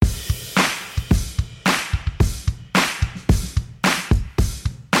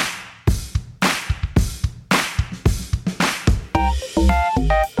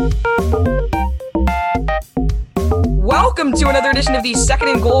to another edition of the Second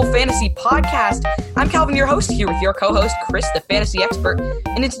and Goal Fantasy Podcast. I'm Calvin, your host, here with your co-host, Chris, the fantasy expert.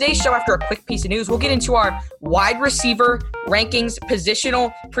 And in today's show, after a quick piece of news, we'll get into our wide receiver rankings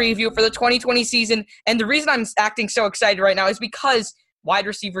positional preview for the 2020 season. And the reason I'm acting so excited right now is because wide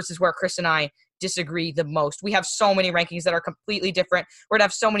receivers is where Chris and I disagree the most. We have so many rankings that are completely different. We're going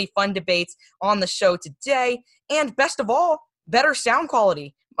to have so many fun debates on the show today. And best of all, better sound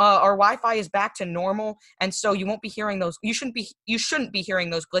quality. Our Wi-Fi is back to normal, and so you won't be hearing those. You shouldn't be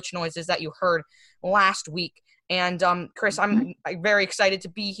hearing those glitch noises that you heard last week. And Chris, I'm very excited to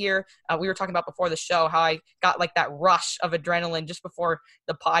be here. We were talking about before the show how I got like that rush of adrenaline just before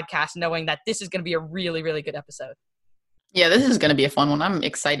the podcast, knowing that this is going to be a really, really good episode. Yeah, this is going to be a fun one. I'm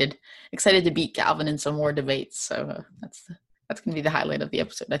excited to beat Calvin in some more debates. So that's going to be the highlight of the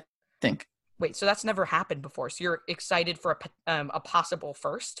episode, I think. Wait, so that's never happened before. So you're excited for a possible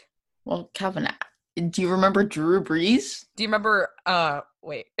first? Well, Calvin, do you remember Drew Brees? Do you remember,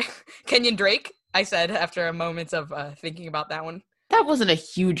 Kenyon Drake? I said after a moment of thinking about that one. That wasn't a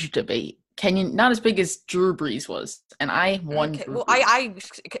huge debate. Kenyon, not as big as Drew Brees was, and I won. Okay. Well, I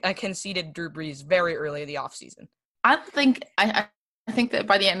conceded Drew Brees very early in the offseason. I think that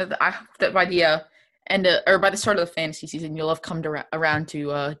by the end of by the start of the fantasy season, you'll have come around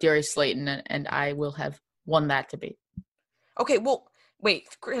to Darius Slayton, and I will have won that debate. Okay, well, wait,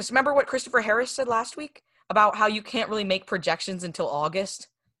 Chris, remember what Christopher Harris said last week about how you can't really make projections until August?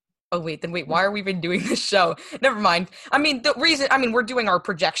 Oh, wait, why are we even doing this show? Never mind. We're doing our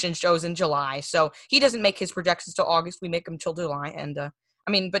projection shows in July, so he doesn't make his projections till August. We make them till July, and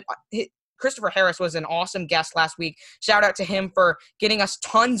Christopher Harris was an awesome guest last week. Shout out to him for getting us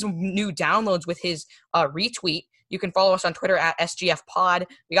tons of new downloads with his retweet. You can follow us on Twitter at SGFpod.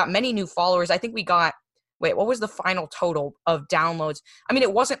 We got many new followers. I think we got, what was the final total of downloads? I mean,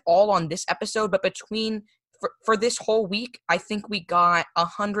 it wasn't all on this episode, but for this whole week, I think we got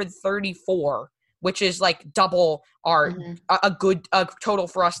 134, which is like double our a total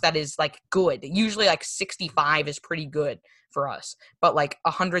for us that is like good. Usually like 65 is pretty good for us, but like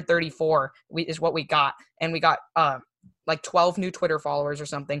 134 is what we got, and we got like 12 new Twitter followers or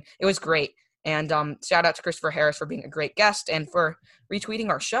something. It was great, and shout out to Christopher Harris for being a great guest and for retweeting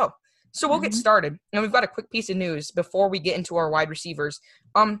our show. So we'll get started, and we've got a quick piece of news before we get into our wide receivers.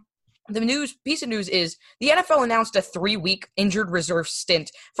 The piece of news is the NFL announced a 3-week injured reserve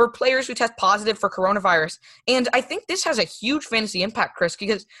stint for players who test positive for coronavirus. And I think this has a huge fantasy impact, Chris,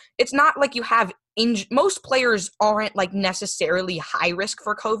 because it's not like you have most players aren't like necessarily high risk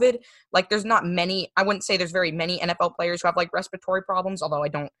for COVID. Like there's not many, I wouldn't say there's very many NFL players who have like respiratory problems, although I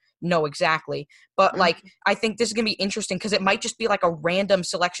don't know exactly. But like, I think this is going to be interesting because it might just be like a random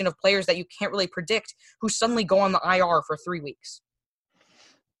selection of players that you can't really predict who suddenly go on the IR for 3 weeks.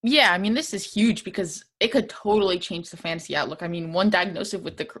 Yeah, I mean, this is huge because it could totally change the fantasy outlook. I mean, one diagnosis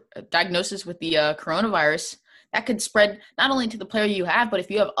with the coronavirus, that could spread not only to the player you have, but if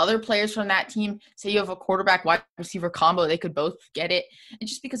you have other players from that team, say you have a quarterback wide receiver combo, they could both get it. And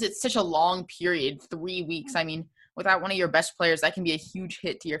just because it's such a long period, 3 weeks, I mean, without one of your best players, that can be a huge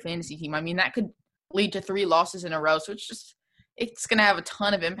hit to your fantasy team. I mean, that could lead to 3 losses in a row. So it's going to have a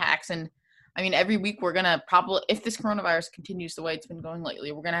ton of impacts. And I mean, every week we're going to probably, if this coronavirus continues the way it's been going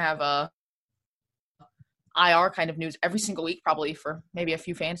lately, we're going to have a IR kind of news every single week, probably for maybe a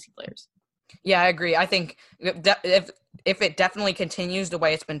few fantasy players. Yeah, I agree. I think if it definitely continues the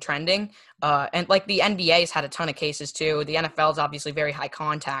way it's been trending, and like the NBA's had a ton of cases too. The NFL's obviously very high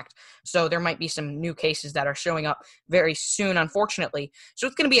contact, so there might be some new cases that are showing up very soon, unfortunately. So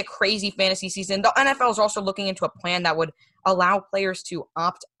it's going to be a crazy fantasy season. The NFL is also looking into a plan that would allow players to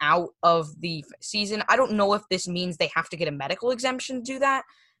opt out of the season. I don't know if this means they have to get a medical exemption to do that,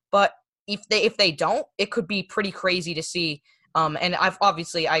 but if they don't, it could be pretty crazy to see. And I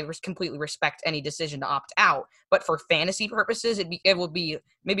completely respect any decision to opt out, but for fantasy purposes, it will be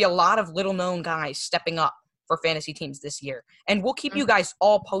maybe a lot of little known guys stepping up for fantasy teams this year. And we'll keep you guys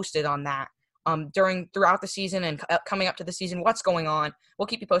all posted on that throughout the season and coming up to the season. What's going on? We'll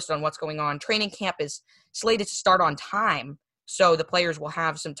keep you posted on what's going on. Training camp is slated to start on time, so the players will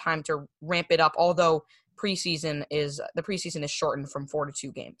have some time to ramp it up. Although the preseason is shortened from 4 to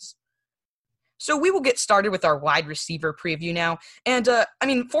 2 games. So we will get started with our wide receiver preview now. And,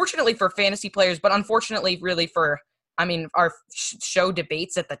 fortunately for fantasy players, but unfortunately really for, our show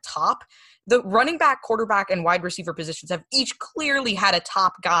debates at the top, the running back, quarterback, and wide receiver positions have each clearly had a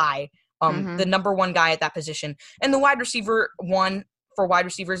top guy, the number one guy at that position. And the wide receiver one for wide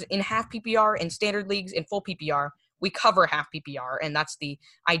receivers in half PPR, in standard leagues, in full PPR, we cover half PPR, and that's the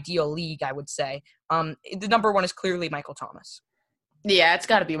ideal league, I would say. The number one is clearly Michael Thomas. Yeah, it's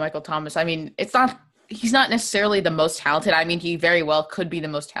got to be Michael Thomas. I mean, it's not he's not necessarily the most talented. I mean, he very well could be the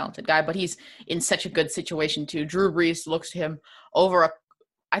most talented guy, but he's in such a good situation too. Drew Brees looks to him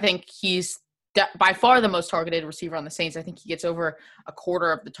I think he's by far the most targeted receiver on the Saints. I think he gets over a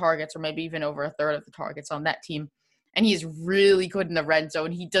quarter of the targets, or maybe even over a third of the targets on that team. And he's really good in the red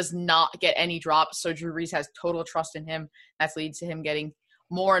zone. He does not get any drops, so Drew Brees has total trust in him. That leads to him getting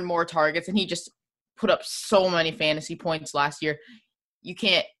more and more targets, and he just put up so many fantasy points last year.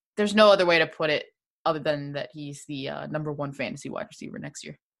 There's no other way to put it other than that he's the number one fantasy wide receiver next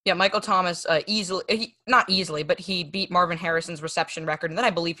year. Yeah, Michael Thomas not easily, but he beat Marvin Harrison's reception record, and then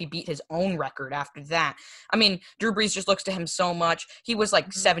I believe he beat his own record after that. I mean, Drew Brees just looks to him so much. He was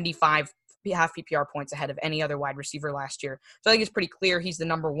like 75 half PPR points ahead of any other wide receiver last year. So I think it's pretty clear he's the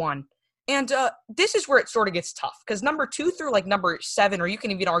number one. And this is where it sort of gets tough, because number 2 through like number 7, or you can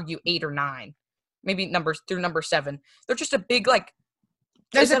even argue 8 or 9, maybe numbers through number 7, they're just a big like.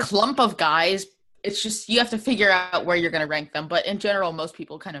 There's a clump of guys. It's just you have to figure out where you're going to rank them. But in general, most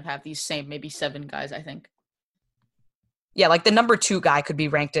people kind of have these same maybe 7 guys, I think. Yeah, like the number 2 guy could be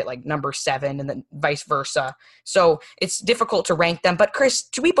ranked at like number 7 and then vice versa. So it's difficult to rank them. But Chris,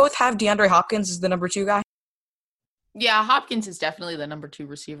 do we both have DeAndre Hopkins as the number 2 guy? Yeah, Hopkins is definitely the number 2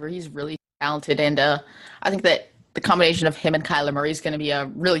 receiver. He's really talented. And I think that the combination of him and Kyler Murray is going to be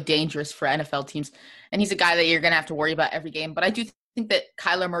really dangerous for NFL teams. And he's a guy that you're going to have to worry about every game. But I do think that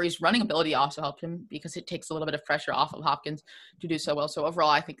Kyler Murray's running ability also helped him, because it takes a little bit of pressure off of Hopkins to do so well. So overall,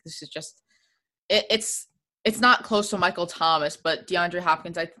 I think this is just it's not close to Michael Thomas, but DeAndre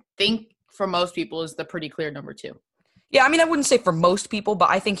Hopkins, I think for most people, is the pretty clear number 2. Yeah, I mean, I wouldn't say for most people, but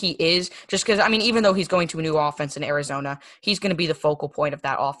I think he is, just because, I mean, even though he's going to a new offense in Arizona, he's going to be the focal point of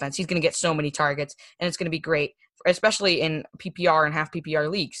that offense. He's going to get so many targets, and it's going to be great, especially in PPR and half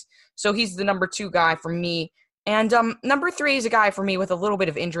PPR leagues. So he's the number 2 guy for me. And number 3 is a guy for me with a little bit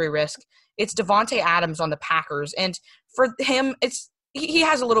of injury risk. It's Davante Adams on the Packers. And for him, he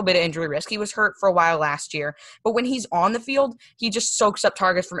has a little bit of injury risk. He was hurt for a while last year. But when he's on the field, he just soaks up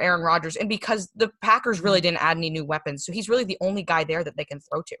targets from Aaron Rodgers. And because the Packers really didn't add any new weapons, so he's really the only guy there that they can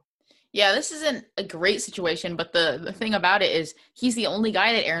throw to. Yeah, this isn't a great situation, but the thing about it is he's the only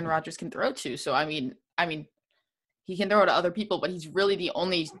guy that Aaron Rodgers can throw to. So, I mean, he can throw to other people, but he's really the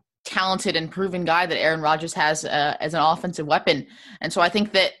only talented and proven guy that Aaron Rodgers has as an offensive weapon. And so I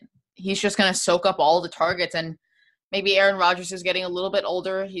think that he's just going to soak up all the targets, and maybe Aaron Rodgers is getting a little bit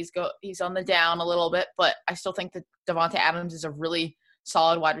older. He's on the down a little bit, but I still think that Davante Adams is a really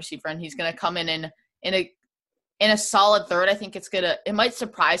solid wide receiver, and he's going to come in a solid third. I think it might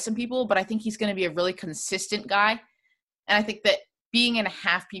surprise some people, but I think he's going to be a really consistent guy. And I think that being in a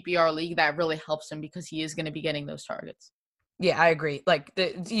half PPR league, that really helps him, because he is going to be getting those targets. Yeah, I agree. Like,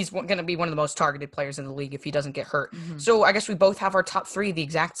 he's going to be one of the most targeted players in the league if he doesn't get hurt. Mm-hmm. So I guess we both have our top 3 the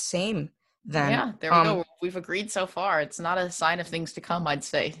exact same then. Yeah, there we go. We've agreed so far. It's not a sign of things to come, I'd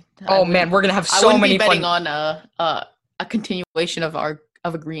say. Oh, man, we're going to have so many fun. I wouldn't be betting on a continuation of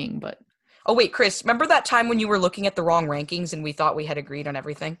agreeing, but. Oh, wait, Chris, remember that time when you were looking at the wrong rankings and we thought we had agreed on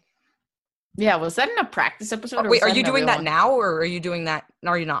everything? Yeah, was that in a practice episode? Wait, are you doing that now, or are you doing that? No,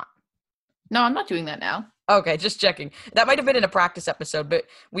 are you not? No, I'm not doing that now. Okay, just checking. That might have been in a practice episode, but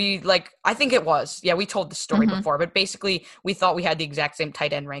I think it was. Yeah, we told the story before, but basically we thought we had the exact same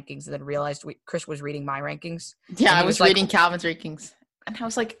tight end rankings, and then realized Chris was reading my rankings. Yeah, I was reading Calvin's rankings. And I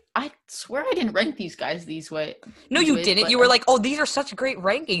was like, I swear I didn't rank these guys these way. No, you didn't. You were like, oh, these are such great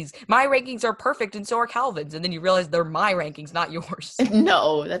rankings. My rankings are perfect, and so are Calvin's. And then you realized they're my rankings, not yours.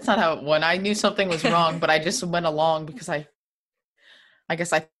 No, that's not how it went. I knew something was wrong, but I just went along because I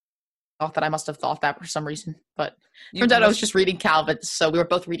guess I thought that I must have thought that for some reason. But turns out I was just reading Calvin's, so we were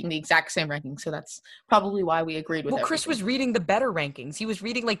both reading the exact same rankings. So that's probably why we agreed with it. Well, Chris was reading the better rankings. He was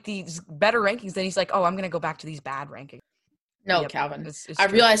reading like these better rankings. Then he's like, oh, I'm going to go back to these bad rankings. No, yep, Calvin. I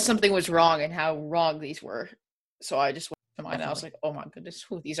realized something was wrong and how wrong these were. So I just went to mine and I was like, oh my goodness,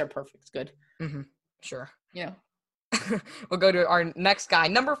 these are perfect. Good. Mm-hmm. Sure. Yeah. We'll go to our next guy.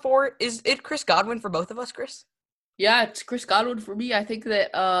 Number 4, is it Chris Godwin for both of us, Chris? Yeah, it's Chris Godwin for me. I think that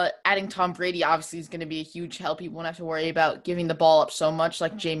adding Tom Brady obviously is going to be a huge help. He won't have to worry about giving the ball up so much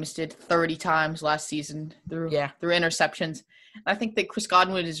like Jameis did 30 times last season through interceptions. And I think that Chris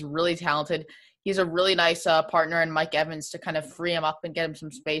Godwin is really talented. He's a really nice partner in Mike Evans to kind of free him up and get him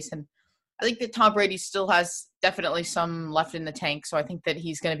some space. And I think that Tom Brady still has definitely some left in the tank. So I think that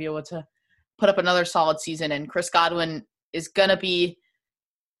he's going to be able to put up another solid season. And Chris Godwin is going to be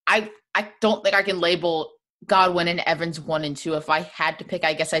 – I don't think I can label Godwin and Evans 1 and 2. If I had to pick,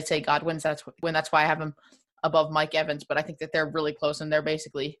 I guess I'd say Godwin's. That's why I have him above Mike Evans. But I think that they're really close, and they're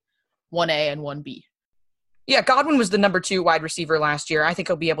basically 1A and 1B. Yeah, Godwin was the number 2 wide receiver last year. I think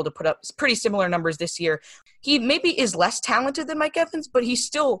he'll be able to put up pretty similar numbers this year. He maybe is less talented than Mike Evans, but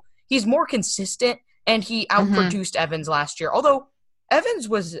he's more consistent, and he outproduced Evans last year. Although Evans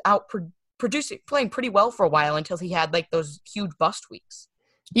was playing pretty well for a while until he had like those huge bust weeks.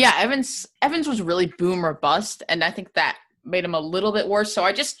 Yeah, Evans was really boom or bust, and I think that made him a little bit worse. So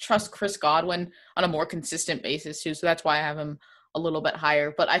I just trust Chris Godwin on a more consistent basis too. So that's why I have him a little bit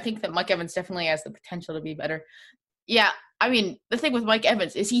higher. But I think that Mike Evans definitely has the potential to be better. Yeah, I mean, the thing with Mike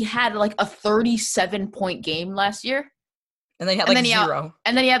Evans is he had like a 37-point game last year. And then he had zero.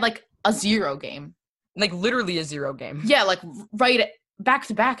 And then he had like a 0 game. Like literally a 0 game. Yeah, like right back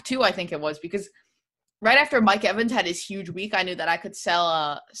to back too, I think it was, because right after Mike Evans had his huge week, I knew that I could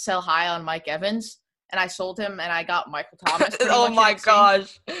sell high on Mike Evans, and I sold him, and I got Michael Thomas. Oh my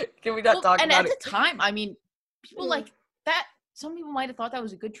gosh. Can we not talk about it? And at the time, I mean, people like that, some people might have thought that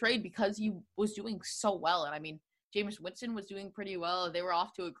was a good trade because he was doing so well. And I mean, Jameis Winston was doing pretty well. They were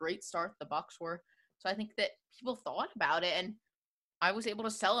off to a great start, the Bucs were. So I think that people thought about it, and I was able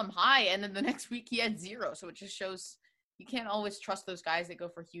to sell him high, and then the next week he had 0. So it just shows you can't always trust those guys that go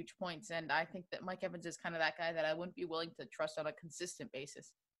for huge points. And I think that Mike Evans is kind of that guy that I wouldn't be willing to trust on a consistent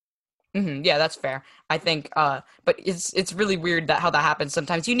basis. Mm-hmm. Yeah, that's fair. I think, but it's really weird how that happens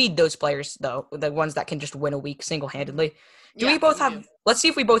sometimes. You need those players, though, the ones that can just win a week single-handedly. Let's see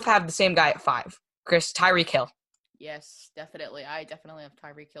if we both have the same guy at 5. Chris, Tyreek Hill. Yes, definitely. I definitely have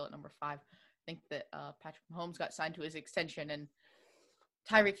Tyreek Hill at number 5. I think that Patrick Mahomes got signed to his extension, and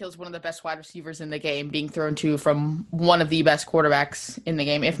Tyreek Hill is one of the best wide receivers in the game, being thrown to from one of the best quarterbacks in the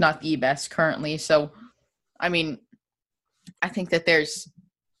game, if not the best currently. So, I mean, I think that there's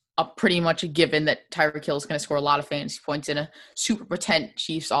pretty much a given that Tyreek Hill is going to score a lot of fantasy points in a super potent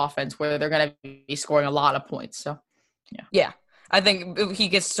Chiefs offense where they're going to be scoring a lot of points. So, yeah. Yeah. I think he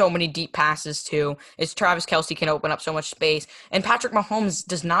gets so many deep passes, too. Travis Kelce can open up so much space. And Patrick Mahomes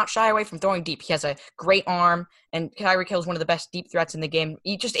does not shy away from throwing deep. He has a great arm, and Tyreek Hill is one of the best deep threats in the game.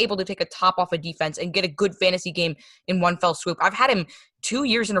 He's just able to take a top off a defense and get a good fantasy game in one fell swoop. I've had him 2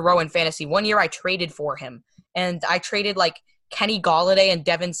 years in a row in fantasy. 1 year I traded for him, and I traded like Kenny Golladay and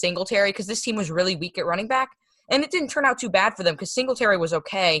Devin Singletary because this team was really weak at running back. And it didn't turn out too bad for them because Singletary was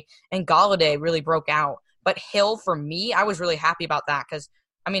okay, and Golladay really broke out. But Hill, for me, I was really happy about that because,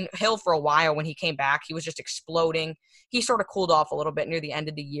 I mean, Hill for a while when he came back, he was just exploding. He sort of cooled off a little bit near the end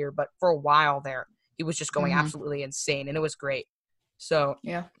of the year, but for a while there, he was just going absolutely insane, and it was great. So,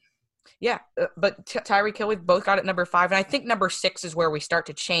 yeah. But Tyreek Hill, we've both got at number 5, and I think number 6 is where we start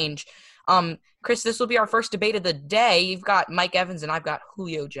to change. Chris, this will be our first debate of the day. You've got Mike Evans, and I've got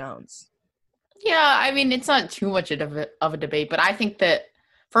Julio Jones. Yeah, I mean, it's not too much of a debate, but I think that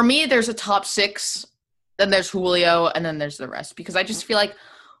for me, there's a top 6. Then there's Julio, and then there's the rest. Because I just feel like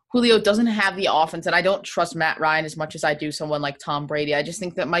Julio doesn't have the offense, and I don't trust Matt Ryan as much as I do someone like Tom Brady. I just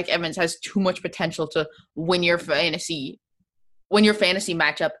think that Mike Evans has too much potential to win your fantasy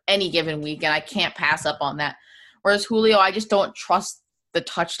matchup any given week, and I can't pass up on that. Whereas Julio, I just don't trust the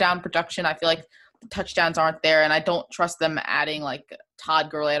touchdown production. I feel like the touchdowns aren't there, and I don't trust them adding like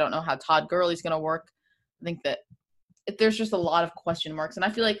Todd Gurley. I don't know how Todd Gurley's going to work. I think that there's just a lot of question marks, and I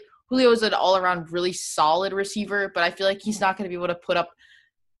feel like Julio is an all-around really solid receiver, but I feel like he's not going to be able to put up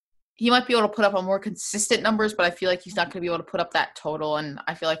 – he might be able to put up a more consistent numbers, but I feel like he's not going to be able to put up that total, and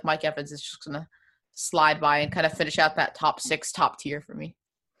I feel like Mike Evans is just going to slide by and kind of finish out that top 6, top tier for me.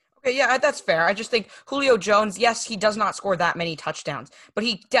 Okay, yeah, that's fair. I just think Julio Jones, yes, he does not score that many touchdowns, but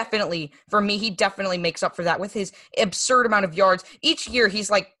he definitely makes up for that with his absurd amount of yards. Each year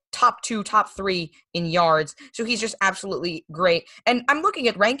he's like top 2, top 3 in yards. So he's just absolutely great. And I'm looking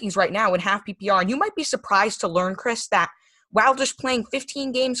at rankings right now in half PPR, and you might be surprised to learn, Chris, that while just playing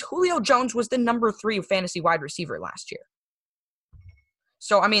 15 games, Julio Jones was the number 3 fantasy wide receiver last year.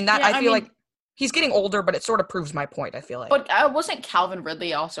 So, I mean, I feel like he's getting older, but it sort of proves my point, I feel like. But wasn't Calvin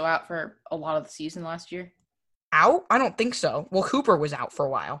Ridley also out for a lot of the season last year? Out? I don't think so. Well, Cooper was out for a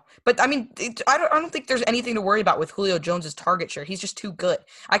while. But, I mean, I don't think there's anything to worry about with Julio Jones' target share. He's just too good.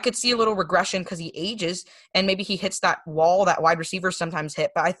 I could see a little regression because he ages, and maybe he hits that wall that wide receivers sometimes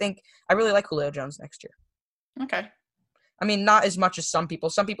hit. But I really like Julio Jones next year. Okay. I mean, not as much as some people.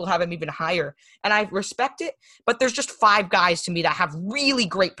 Some people have him even higher, and I respect it. But there's just 5 guys to me that have really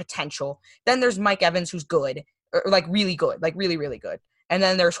great potential. Then there's Mike Evans, who's good, or like really good, like really, really good. And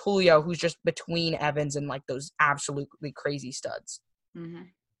then there's Julio, who's just between Evans and like those absolutely crazy studs.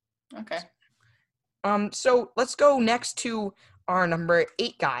 Mm-hmm. Okay. So let's go next to our number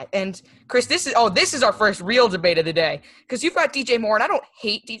 8 guy. And Chris, this is our first real debate of the day because you've got DJ Moore, and I don't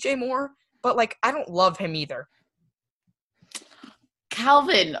hate DJ Moore, but like I don't love him either.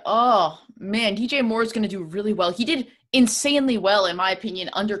 Calvin, oh man, DJ Moore is going to do really well. He did insanely well, in my opinion,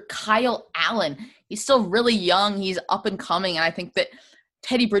 under Kyle Allen. He's still really young. He's up and coming, and I think that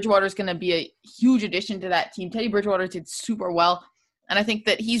Teddy Bridgewater is going to be a huge addition to that team. Teddy Bridgewater did super well, and I think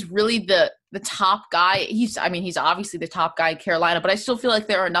that he's really the top guy. He's obviously the top guy in Carolina, but I still feel like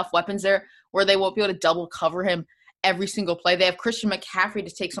there are enough weapons there where they won't be able to double cover him every single play. They have Christian McCaffrey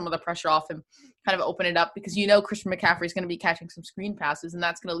to take some of the pressure off him, kind of open it up, because Christian McCaffrey is going to be catching some screen passes, and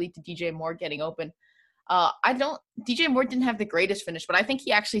that's going to lead to DJ Moore getting open. DJ Moore didn't have the greatest finish, but I think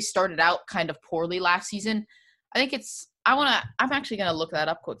he actually started out kind of poorly last season. I'm actually going to look that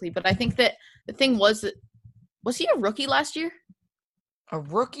up quickly, but I think that the thing was he a rookie last year? A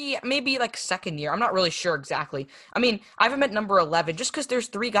rookie, maybe like second year. I'm not really sure exactly. I mean, I have him at number 11 just because there's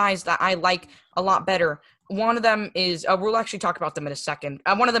three guys that I like a lot better. One of them is, we'll actually talk about them in a second.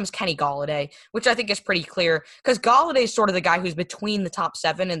 One of them is Kenny Golladay, which I think is pretty clear because Golladay is sort of the guy who's between the top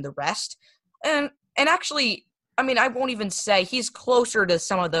 7 and the rest. And actually, I mean, I won't even say he's closer to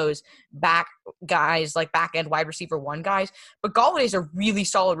some of those back guys, like back-end wide receiver 1 guys. But Golladay is a really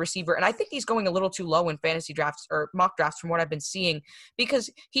solid receiver, and I think he's going a little too low in fantasy drafts or mock drafts from what I've been seeing because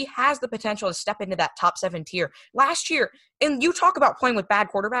he has the potential to step into that top 7 tier. Last year, and you talk about playing with bad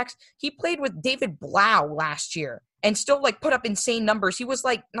quarterbacks, he played with David Blau last year and still, like, put up insane numbers. He was,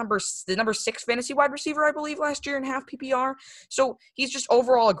 like, the number 6 fantasy wide receiver, I believe, last year in half PPR. So he's just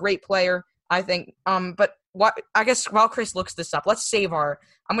overall a great player, I think. But I guess while Chris looks this up,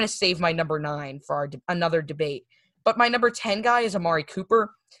 I'm going to save my number 9 for another debate. But my number 10 guy is Amari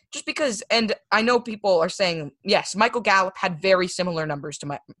Cooper, just because, and I know people are saying, yes, Michael Gallup had very similar numbers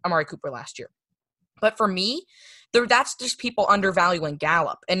to Amari Cooper last year. But for me, that's just people undervaluing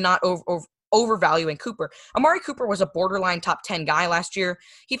Gallup and not overvaluing Cooper. Amari Cooper was a borderline top 10 guy last year.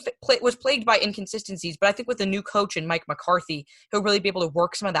 He was plagued by inconsistencies, but I think with the new coach and Mike McCarthy, he'll really be able to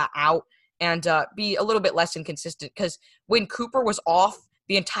work some of that out and be a little bit less inconsistent because when Cooper was off,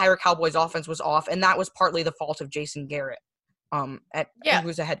 the entire Cowboys offense was off, and that was partly the fault of Jason Garrett, who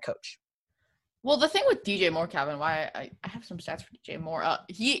was a head coach. Well, the thing with DJ Moore, Calvin, why I have some stats for DJ Moore.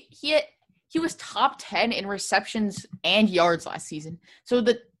 He was top 10 in receptions and yards last season. So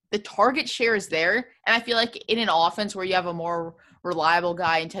the target share is there, and I feel like in an offense where you have a more reliable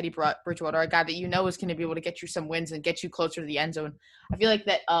guy in Teddy Bridgewater, a guy that is going to be able to get you some wins and get you closer to the end zone, I feel like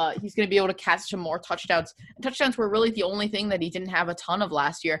that he's going to be able to catch some more touchdowns. And touchdowns were really the only thing that he didn't have a ton of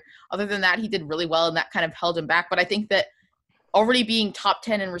last year. Other than that, he did really well, and that kind of held him back. But I think that already being top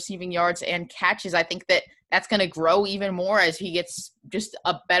 10 in receiving yards and catches, I think that that's going to grow even more as he gets just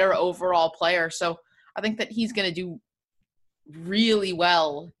a better overall player. So I think that he's going to do really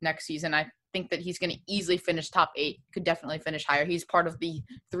well next season. I think that he's going to easily finish top 8, could definitely finish higher. He's part of the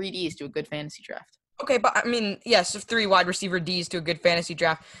 3Ds to a good fantasy draft. Okay, but I mean, yes, 3 wide receiver Ds to a good fantasy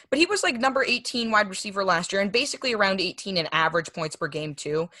draft. But he was like number 18 wide receiver last year and basically around 18 in average points per game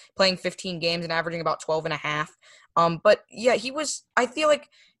too, playing 15 games and averaging about 12 and a half. But yeah, I feel like,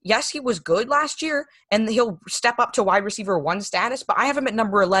 yes, he was good last year and he'll step up to wide receiver 1 status, but I have him at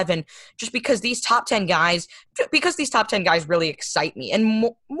number 11 just because these top 10 guys really excite me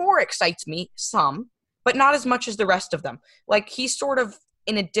and more excites me some, but not as much as the rest of them. Like he's sort of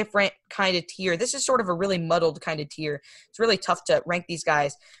in a different kind of tier. This is sort of a really muddled kind of tier. It's really tough to rank these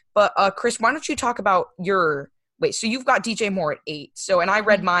guys. But Chris, why don't you talk about so you've got DJ Moore at 8. So, and I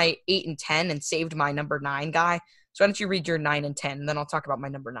read my 8 and 10 and saved my number 9 guy. So why don't you read your 9 and 10, and then I'll talk about my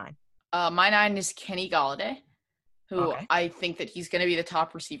number 9. My 9 is Kenny Golladay, who I think that he's going to be the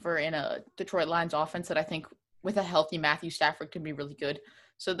top receiver in a Detroit Lions offense that I think with a healthy Matthew Stafford could be really good.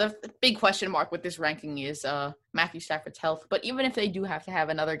 So the big question mark with this ranking is Matthew Stafford's health. But even if they do have to have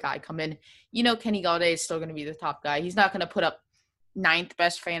another guy come in, Kenny Golladay is still going to be the top guy. He's not going to put up 9th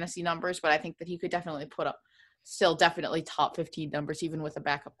best fantasy numbers, but I think that he could definitely put up still definitely top 15 numbers, even with a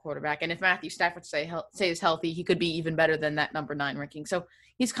backup quarterback. And if Matthew Stafford stays healthy, he could be even better than that number 9 ranking. So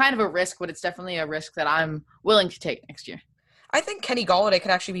he's kind of a risk, but it's definitely a risk that I'm willing to take next year. I think Kenny Golladay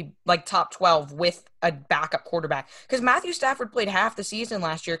could actually be like top 12 with a backup quarterback because Matthew Stafford played half the season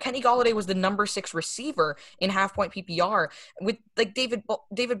last year. Kenny Golladay was the number 6 receiver in half point PPR with like David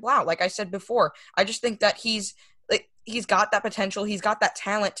Blau. Like I said before, I just think that he's got that potential. He's got that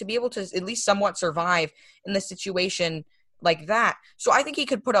talent to be able to at least somewhat survive in the situation like that. So I think he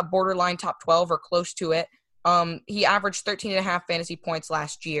could put up borderline top 12 or close to it. He averaged 13 and a half fantasy points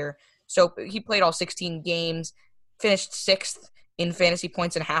last year. So he played all 16 games, finished 6th in fantasy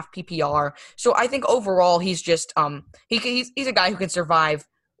points and half PPR. So I think overall he's just he's a guy who can survive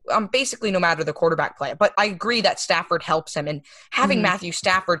basically no matter the quarterback play. But I agree that Stafford helps him, and having Matthew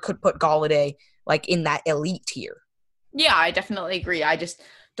Stafford could put Golladay like in that elite tier. Yeah, I definitely agree. I just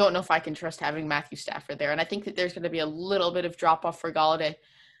don't know if I can trust having Matthew Stafford there. And I think that there's going to be a little bit of drop off for Galladay.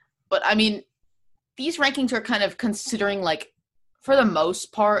 But I mean, these rankings are kind of considering, like, for the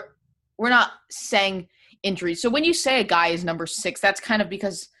most part, we're not saying injuries. So when you say a guy is number 6, that's kind of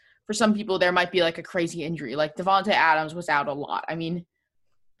because for some people there might be like a crazy injury. Like Devontae Adams was out a lot. I mean,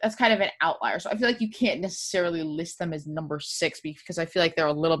 that's kind of an outlier. So I feel like you can't necessarily list them as number 6 because I feel like they're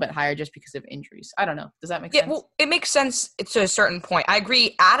a little bit higher just because of injuries. I don't know. Does that make Yeah, sense? well, it makes sense to a certain point. I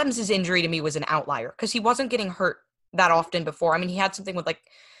agree. Adams' injury to me was an outlier because he wasn't getting hurt that often before. I mean, he had something with like,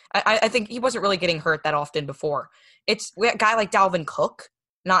 I think he wasn't really getting hurt that often before. We had a guy like Dalvin Cook,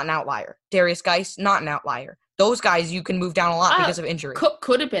 not an outlier. Darius Geis, not an outlier. Those guys you can move down a lot because of injury. Cook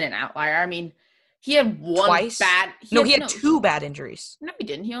could have been an outlier. I mean, he had one Twice? bad. He had two bad injuries. No, he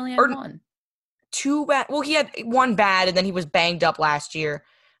didn't. He only had one. Two bad. Well, he had one bad, and then he was banged up last year.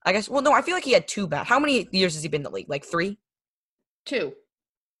 I guess. Well, no, I feel like he had two bad. How many years has he been in the league? Like 3? 2.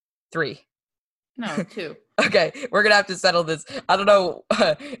 3. No, 2. Okay, we're gonna have to settle this. I don't know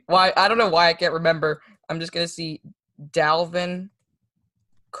why. I don't know why I can't remember. I'm just gonna see Dalvin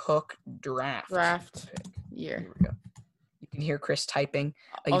Cook draft year. Here we go. You can hear Chris typing,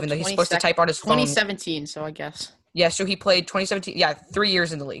 even though he's supposed to type on his phone. 2017. So I guess. Yeah, so he played 2017. Yeah, 3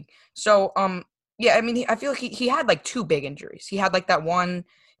 years in the league. So yeah, I mean, I feel like he had like 2 big injuries. He had like that one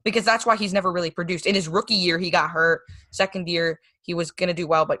because that's why he's never really produced. In his rookie year, he got hurt. Second year, he was gonna do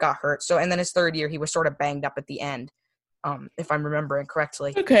well but got hurt. So and then his third year, he was sort of banged up at the end. If I'm remembering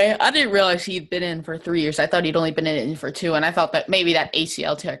correctly. Okay, I didn't realize he'd been in for 3 years. I thought he'd only been in for 2, and I thought that maybe that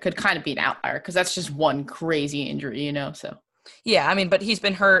ACL tear could kind of be an outlier because that's just one crazy injury, you know. So yeah, I mean, but he's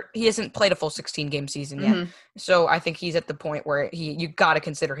been hurt. He hasn't played a full 16-game season yet, so I think he's at the point where you got to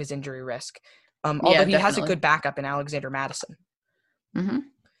consider his injury risk. Although he has a good backup in Alexander Madison. Mm-hmm.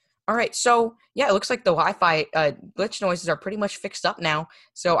 All right, so yeah, it looks like the Wi-Fi glitch noises are pretty much fixed up now.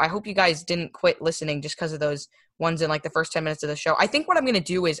 So I hope you guys didn't quit listening just because of those ones in like the first 10 minutes of the show. I think what I'm going to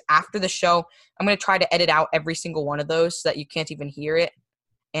do is after the show, I'm going to try to edit out every single one of those so that you can't even hear it.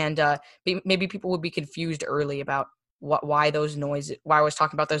 And maybe people would be confused early about why I was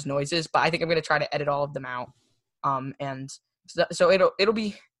talking about those noises. But I think I'm going to try to edit all of them out. And so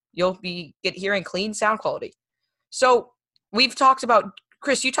you'll be hearing clean sound quality. So we've talked about,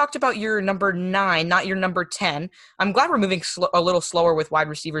 Chris, you talked about your number 9, not your number 10. I'm glad we're moving a little slower with wide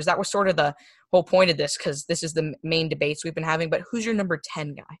receivers. That was sort of the whole point of this because this is the main debates we've been having. But who's your number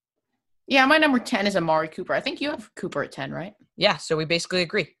 10 guy? Yeah, my number 10 is Amari Cooper. I think you have Cooper at 10, right? Yeah, so we basically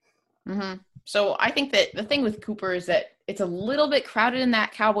agree. Mm-hmm. So I think that the thing with Cooper is that it's a little bit crowded in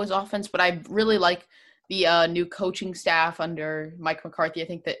that Cowboys offense, but I really like the new coaching staff under Mike McCarthy. I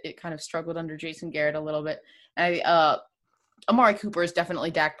think that it kind of struggled under Jason Garrett a little bit. And Amari Cooper is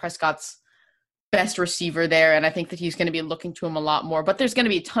definitely Dak Prescott's best receiver there, and I think that he's going to be looking to him a lot more. But there's going to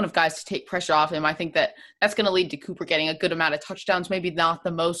be a ton of guys to take pressure off him. I think that that's going to lead to Cooper getting a good amount of touchdowns, maybe not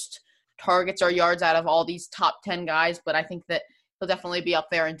the most targets or yards out of all these top 10 guys, but I think that he'll definitely be up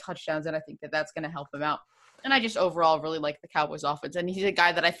there in touchdowns, and I think that that's going to help him out. And I just overall really like the Cowboys offense, and he's a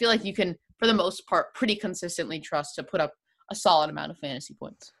guy that I feel like you can, for the most part, pretty consistently trust to put up a solid amount of fantasy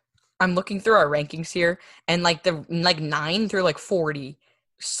points. I'm looking through our rankings here, and like 9 through like 40,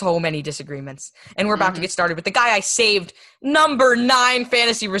 so many disagreements. And we're about to get started with the guy I saved, number 9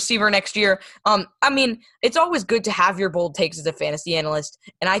 fantasy receiver next year. I mean, it's always good to have your bold takes as a fantasy analyst,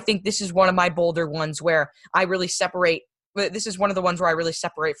 and I think this is one of my bolder ones where I really separate. This is one of the ones where I really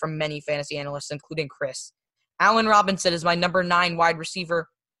separate from many fantasy analysts, including Chris. Allen Robinson is my number 9 wide receiver.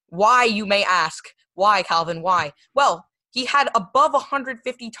 Why, you may ask? Why, Calvin? Why? Well, he had above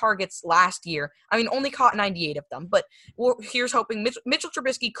 150 targets last year. I mean, only caught 98 of them. But here's hoping Mitchell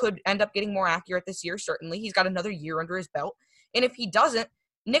Trubisky could end up getting more accurate this year, certainly. He's got another year under his belt. And if he doesn't,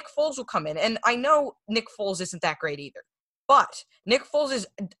 Nick Foles will come in. And I know Nick Foles isn't that great either. But Nick Foles is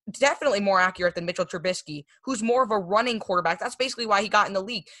definitely more accurate than Mitchell Trubisky, who's more of a running quarterback. That's basically why he got in the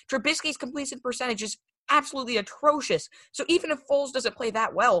league. Trubisky's completion percentage is absolutely atrocious. So even if Foles doesn't play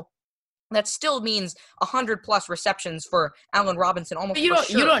that well, that still means 100+ receptions for Allen Robinson. Almost. But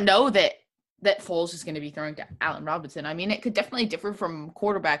you don't know that Foles is going to be throwing to Allen Robinson. I mean, it could definitely differ from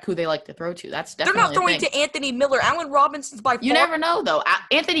quarterback who they like to throw to. That's definitely they're not throwing to Anthony Miller. Allen Robinson's by far. You never know though.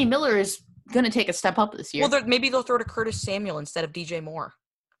 Anthony Miller is going to take a step up this year. Well, maybe they'll throw to Curtis Samuel instead of DJ Moore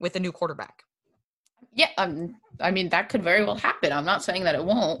with a new quarterback. Yeah, I mean that could very well happen. I'm not saying that it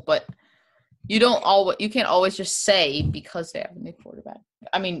won't, but you can't always just say because they have a new quarterback.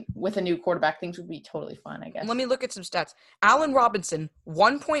 I mean, with a new quarterback, things would be totally fine, I guess. Let me look at some stats. Allen Robinson,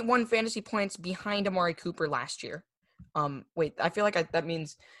 1.1 fantasy points behind Amari Cooper last year. Wait, I feel like that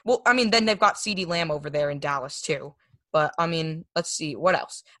means – well, I mean, then they've got CeeDee Lamb over there in Dallas too. But, I mean, let's see. What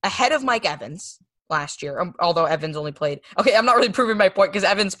else? Ahead of Mike Evans last year, although Evans only played. Okay, I'm not really proving my point because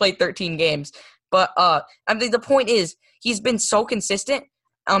Evans played 13 games. But I mean, the point is he's been so consistent.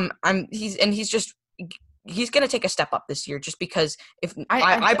 He's going to take a step up this year just because if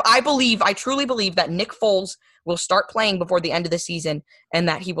I truly believe that Nick Foles will start playing before the end of the season and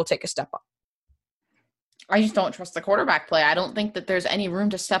that he will take a step up. I just don't trust the quarterback play. I don't think that there's any room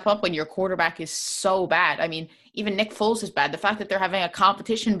to step up when your quarterback is so bad. I mean, even Nick Foles is bad. The fact that they're having a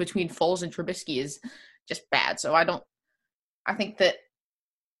competition between Foles and Trubisky is just bad. So I think that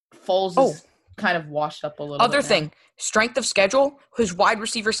Foles is kind of washed up a little bit. Other thing, strength of schedule, his wide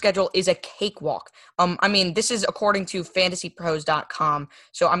receiver schedule is a cakewalk. I mean, this is according to fantasypros.com,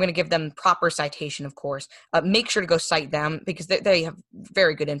 so I'm going to give them proper citation, of course. Make sure to go cite them because they have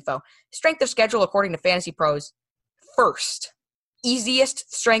very good info. Strength of schedule, according to Fantasy Pros, first.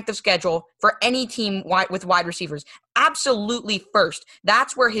 Easiest strength of schedule for any team with wide receivers. Absolutely first.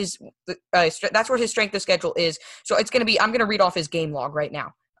 That's where his strength of schedule is. So it's going to be, I'm going to read off his game log right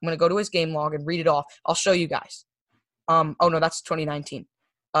now. I'm going to go to his game log and read it off. I'll show you guys. Oh, no, that's 2019.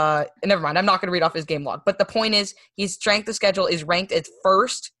 Never mind. I'm not going to read off his game log. But the point is, his strength of schedule is ranked at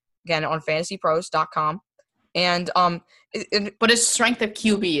first, again, on fantasypros.com. But his strength of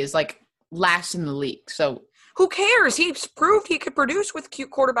QB is, like, last in the league. So who cares? He's proved he could produce with cute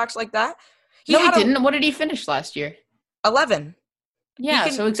quarterbacks like that. He didn't. What did he finish last year? 11. Yeah,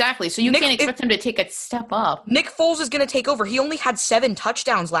 so exactly. So you can't expect him to take a step up. Nick Foles is going to take over. He only had 7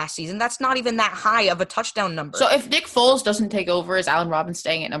 touchdowns last season. That's not even that high of a touchdown number. So if Nick Foles doesn't take over, is Allen Robinson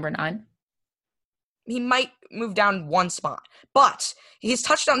staying at number 9? He might move down one spot. But his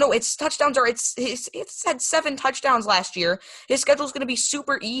touchdown, it's had 7 touchdowns last year. His schedule is going to be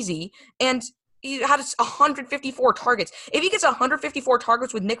super easy. And he had 154 targets. If he gets 154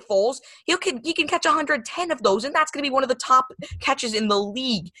 targets with Nick Foles, he can catch 110 of those, and that's going to be one of the top catches in the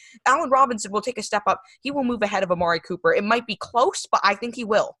league. Allen Robinson will take a step up. He will move ahead of Amari Cooper. It might be close, but I think he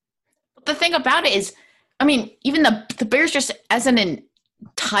will. The thing about it is, I mean, even the Bears just as an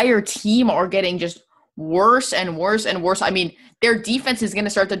entire team are getting just worse and worse and worse. I mean, their defense is going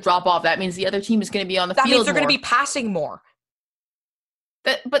to start to drop off. That means the other team is going to be on the field more. That means they're going to be passing more.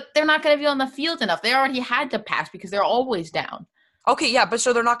 But they're not going to be on the field enough. They already had to pass because they're always down. Okay, yeah, but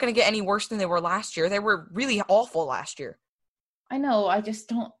so they're not going to get any worse than they were last year. They were really awful last year. I know. I just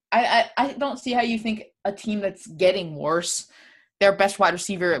don't. I don't see how you think a team that's getting worse, their best wide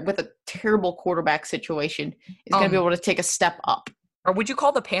receiver with a terrible quarterback situation, is going to be able to take a step up. Or would you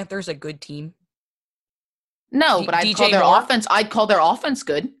call the Panthers a good team? No, but I'd call their offense. I'd call their offense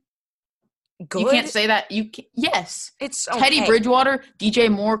good. Good? You can't say that. Yes. It's okay. Teddy Bridgewater,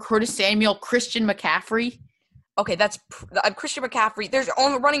 DJ Moore, Curtis Samuel, Christian McCaffrey. Okay, that's Christian McCaffrey. There's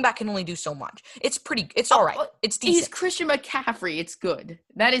only running back can only do so much. It's all right. It's decent. He's Christian McCaffrey. It's good.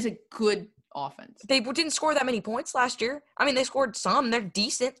 That is a good offense. They didn't score that many points last year. I mean, they scored some. They're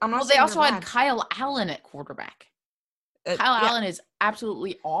decent. I'm not. Well, they also had Kyle Allen at quarterback. Kyle Allen is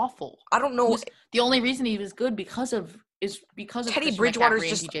absolutely awful. I don't know. The only reason he was good because of Teddy Bridgewater's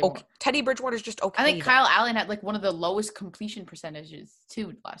just okay. Teddy Bridgewater's just okay. I think Kyle Allen had like one of the lowest completion percentages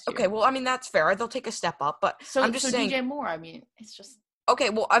too last year. Okay, well, I mean that's fair. They'll take a step up, but I'm just saying. DJ Moore, I mean, it's just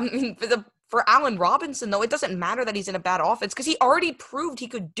okay. Well, I mean for Allen Robinson though, it doesn't matter that he's in a bad offense because he already proved he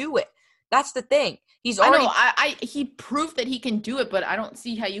could do it. That's the thing. He's already. He proved that he can do it, but I don't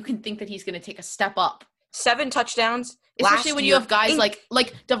see how you can think that he's going to take a step up. 7 touchdowns. Especially when you have guys like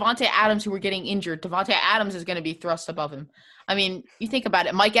Davante Adams who were getting injured. Davante Adams is going to be thrust above him. I mean, you think about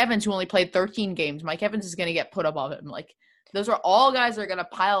it. Mike Evans, who only played 13 games, Mike Evans is going to get put above him. Like, those are all guys that are going to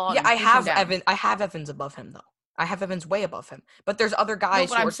pile on. Yeah, I have Evans above him, though. I have Evans way above him. But there's other guys.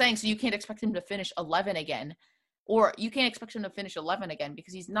 No, but I'm saying, so you can't expect him to finish 11 again. Or you can't expect him to finish 11 again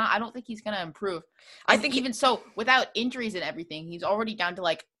because he's not. I don't think he's going to improve. I think even so, without injuries and everything, he's already down to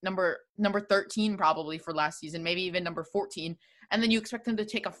like number 13 probably for last season, maybe even number 14. And then you expect him to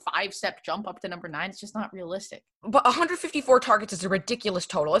take a 5-step jump up to number 9. It's just not realistic. But 154 targets is a ridiculous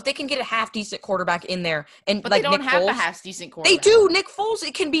total. If they can get a half-decent quarterback in there, and but like they don't Nick have Foles, a half-decent quarterback. They do. Nick Foles,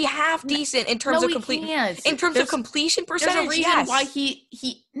 it can be half-decent in terms of complete. In terms of completion percentage, there's a reason why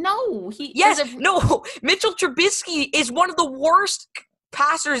Mitchell Trubisky is one of the worst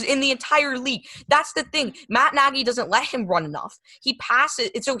passers in the entire league. That's the thing. Matt Nagy doesn't let him run enough. He passes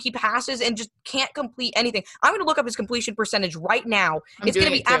and just can't complete anything. I'm going to look up his completion percentage right now. It's going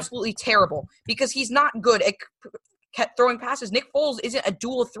to be absolutely terrible because he's not good at throwing passes. Nick Foles isn't a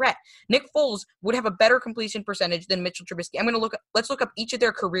dual threat. Nick Foles would have a better completion percentage than Mitchell Trubisky. Let's look up each of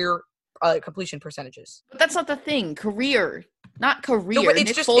their career completion percentages. But that's not the thing. Career, not career. No, but Nick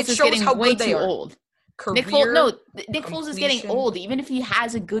Foles is getting way too old. career Nick Foles is getting completion- old, even if he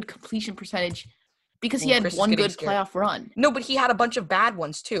has a good completion percentage, because he Ooh, had Chris is one getting good scared. playoff run. No, but he had a bunch of bad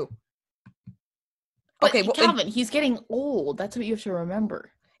ones too. But Okay, well, Calvin, he's getting old. That's what you have to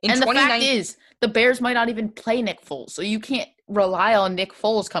remember. in And the fact 2019 is, the Bears might not even play Nick Foles, so you can't rely on Nick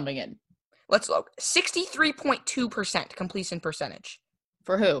Foles coming in. let's look. 63.2% completion percentage.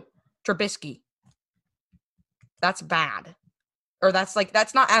 For who? Trubisky. That's bad. Or that's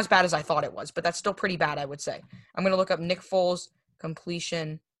not as bad as I thought it was, but that's still pretty bad, I would say. I'm going to look up Nick Foles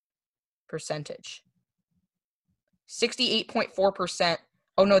completion percentage. 68.4%.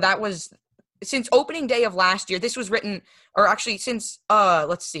 Oh no, that was since opening day of last year. This was written, or actually since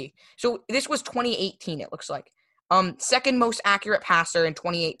let's see. So this was 2018, it looks like. Second most accurate passer in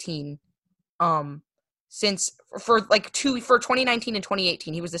 2018. Since for 2019 and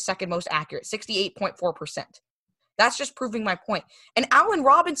 2018, he was the second most accurate, 68.4%. That's just proving my point. And Allen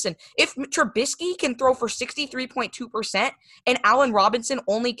Robinson, if Trubisky can throw for 63.2% and Allen Robinson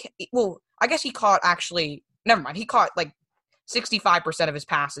I guess he caught never mind. He caught 65% of his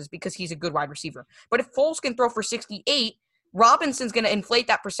passes because he's a good wide receiver. But if Foles can throw for 68, Robinson's going to inflate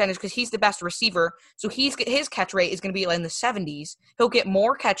that percentage because he's the best receiver. So his catch rate is going to be in the 70s. He'll get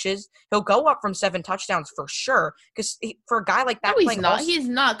more catches. He'll go up from 7 touchdowns for sure. Because for a guy like that, he's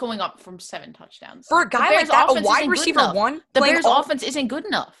not going up from 7 touchdowns. For a guy like that, a wide receiver one. The Bears' offense isn't good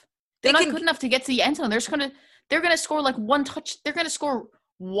enough. They're not good enough to get to the end zone. They're gonna score one touch. They're gonna score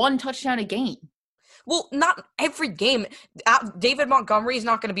 1 touchdown a game. Well, not every game. David Montgomery is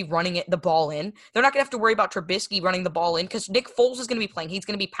not going to be running the ball in. They're not going to have to worry about Trubisky running the ball in because Nick Foles is going to be playing. He's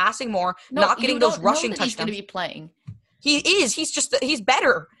going to be passing more, not getting those rushing touchdowns. He's going to be playing. He is. He's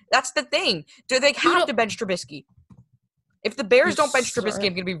better. That's the thing. Do they have to bench Trubisky? If the Bears don't bench Trubisky,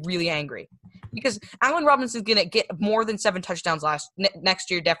 I'm going to be really angry. Because Allen Robinson's going to get more than 7 touchdowns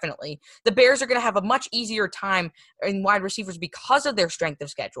next year, definitely. The Bears are going to have a much easier time in wide receivers because of their strength of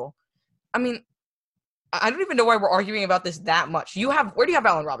schedule. I mean, I don't even know why we're arguing about this that much. Where do you have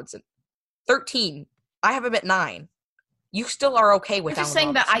Allen Robinson? 13. I have him at 9. You still are okay with Allen Robinson.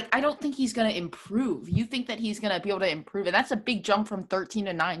 I'm just saying that I don't think he's going to improve. You think that he's going to be able to improve, and that's a big jump from 13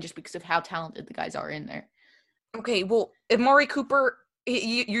 to 9 just because of how talented the guys are in there. Okay, well, Amari Cooper,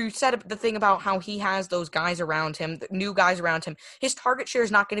 you said the thing about how he has those guys around him, the new guys around him. His target share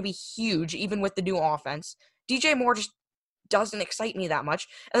is not going to be huge, even with the new offense. DJ Moore just doesn't excite me that much.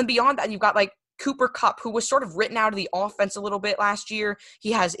 And then beyond that, you've got Cooper Kupp, who was sort of written out of the offense a little bit last year.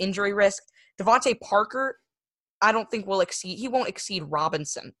 He has injury risk. Devontae Parker, I don't think he won't exceed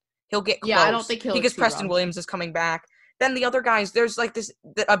Robinson. He'll get close. Yeah, I don't think he'll because exceed Preston Robinson. Williams is coming back. Then the other guys, there's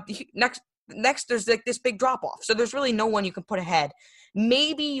next there's this big drop off. So there's really no one you can put ahead.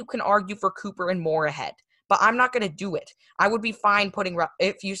 Maybe you can argue for Cooper and Moore ahead, but I'm not going to do it. I would be fine putting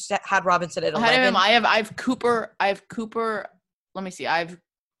if you had Robinson at 11. I have Cooper. Let me see. I have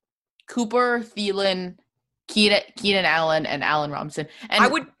Cooper, Thielen, Keenan Allen, and Allen Robinson.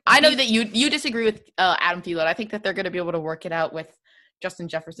 And I know that you disagree with Adam Thielen. I think that they're going to be able to work it out with Justin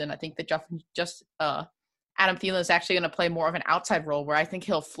Jefferson. I think that Adam Thielen is actually going to play more of an outside role where I think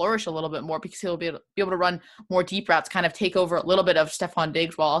he'll flourish a little bit more because he'll be able to run more deep routes, kind of take over a little bit of Stephon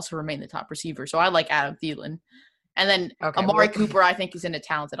Diggs while also remain the top receiver. So I like Adam Thielen. And then Amari Cooper, I think, is in a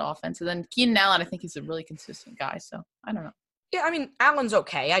talented offense. And then Keenan Allen, I think he's a really consistent guy. So I don't know. Yeah, I mean, Allen's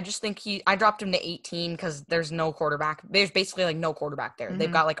okay. I just think I dropped him to 18 because there's no quarterback. There's basically no quarterback there. Mm-hmm.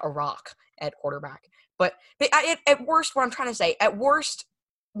 They've got a rock at quarterback. But at worst, what I'm trying to say, at worst,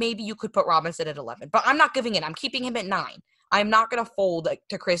 maybe you could put Robinson at 11. But I'm not giving in. I'm keeping him at 9. I'm not going to fold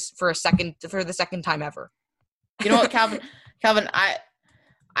to Chris for the second time ever. You know what, Calvin? I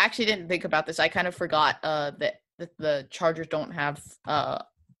actually didn't think about this. I kind of forgot that the Chargers don't have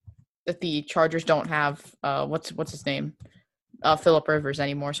what's his name? Phillip Rivers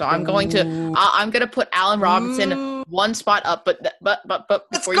anymore. So I'm going to put Allen Robinson one spot up, but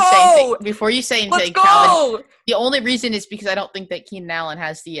before you say anything, Calvin, the only reason is because I don't think that Keenan Allen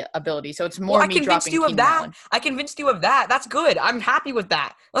has the ability. So it's more me dropping Keenan Allen. I convinced you of that. That's good. I'm happy with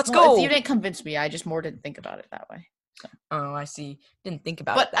that. Let's go. You didn't convince me. I just more didn't think about it that way. So. Oh, I see. Didn't think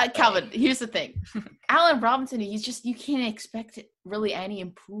about it. But Calvin, here's the thing. Allen Robinson, you can't expect really any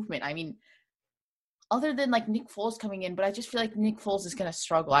improvement. I mean, other than Nick Foles coming in, but I just feel like Nick Foles is going to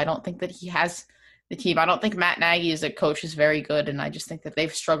struggle. I don't think that he has the team. I don't think Matt Nagy as a coach is very good, and I just think that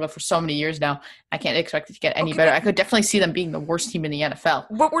they've struggled for so many years now. I can't expect it to get any better. I could definitely see them being the worst team in the NFL.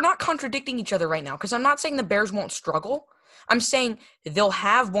 But we're not contradicting each other right now because I'm not saying the Bears won't struggle. I'm saying they'll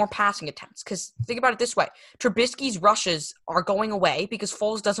have more passing attempts because think about it this way. Trubisky's rushes are going away because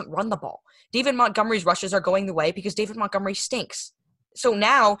Foles doesn't run the ball. David Montgomery's rushes are going away because David Montgomery stinks. So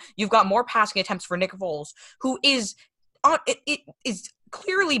now you've got more passing attempts for Nick Foles, who is it is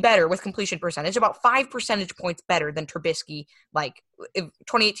clearly better with completion percentage, about 5 percentage points better than Trubisky, like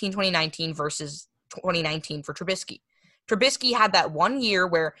 2018, 2019 versus 2019 for Trubisky. Trubisky had that 1 year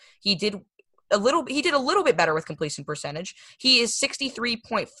where he did a little bit better with completion percentage. He is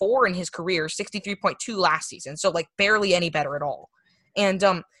 63.4 in his career, 63.2 last season, so like barely any better at all. And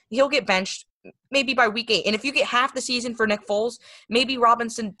he'll get benched maybe by week 8. And if you get half the season for Nick Foles, maybe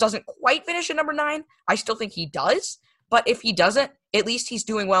Robinson doesn't quite finish at number 9. I still think he does. But if he doesn't, at least he's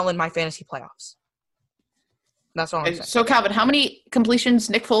doing well in my fantasy playoffs. That's all I'm saying. So, Calvin, how many completions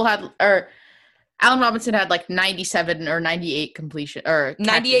Nick Foles had, or Allen Robinson had, like 97 or 98 completion, or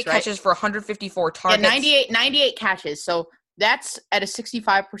 98 catches, catches for 154 targets. Yeah, 98 catches. So that's at a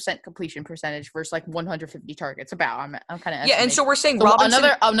 65% completion percentage versus like 150 targets. I'm kind of estimating. Yeah, and so we're saying Robinson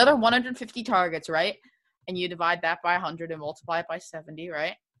another 150 targets, right? And you divide that by 100 and multiply it by 70,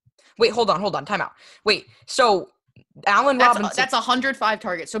 right? Wait, hold on, time out. Wait, so Allen Robinson, that's 105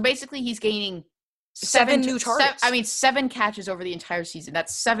 targets. So basically, he's gaining seven new targets. 7 catches over the entire season.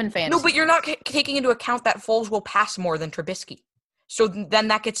 That's 7 fantasy. No, but you're not taking into account that Foles will pass more than Trubisky. So then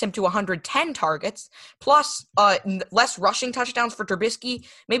that gets him to 110 targets, plus less rushing touchdowns for Trubisky.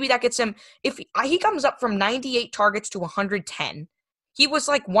 Maybe that gets him, if he comes up from 98 targets to 110, he was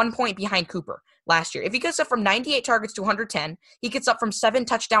like 1 point behind Cooper last year. If he gets up from 98 targets to 110, he gets up from 7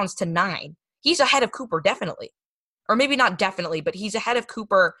 touchdowns to 9. He's ahead of Cooper, definitely. Or maybe not definitely, but he's ahead of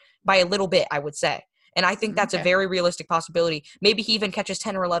Cooper by a little bit, I would say. And I think that's a very realistic possibility. Maybe he even catches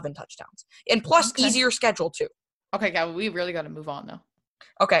 10 or 11 touchdowns. And plus, easier schedule, too. Okay, Gavin, we really got to move on, though.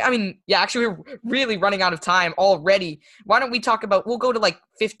 Okay, I mean, yeah, actually, we're really running out of time already. Why don't we talk about – we'll go to, like,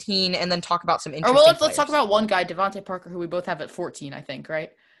 15 and then talk about some interesting players. Let's talk about one guy, Devontae Parker, who we both have at 14, I think,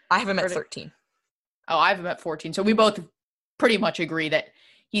 right? I have him at 13. Oh, I have him at 14. So we both pretty much agree that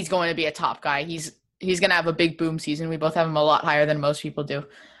he's going to be a top guy. He's going to have a big boom season. We both have him a lot higher than most people do.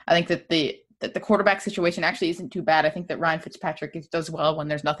 I think that the quarterback situation actually isn't too bad. I think that Ryan Fitzpatrick does well when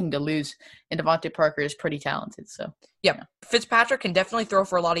there's nothing to lose, and Devontae Parker is pretty talented. So yeah, Fitzpatrick can definitely throw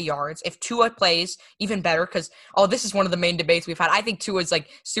for a lot of yards. If Tua plays, even better, because this is one of the main debates we've had. I think Tua is like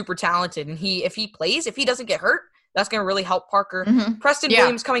super talented, and if he plays, if he doesn't get hurt, that's going to really help Parker. Mm-hmm. Preston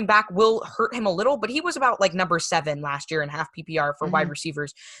Williams coming back will hurt him a little, but he was about like number 7 last year in half PPR for wide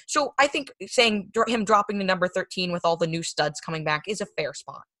receivers. So I think saying him dropping to number 13 with all the new studs coming back is a fair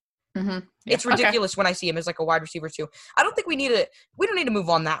spot. Mm-hmm. Yeah. It's ridiculous when I see him as like a wide receiver too. I don't think we don't need to move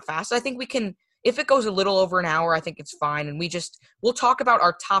on that fast. I think we can, if it goes a little over an hour, I think it's fine. And we'll talk about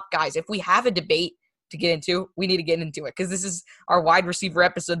our top guys. If we have a debate to get into, we need to get into it because this is our wide receiver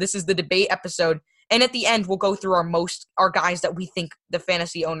episode. This is the debate episode. And at the end, we'll go through our guys that we think the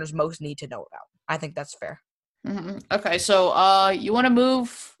fantasy owners most need to know about. I think that's fair. Mm-hmm. Okay, so you want to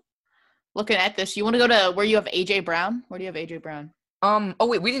move, looking at this, you want to go to where you have A.J. Brown? Where do you have A.J. Brown? Oh,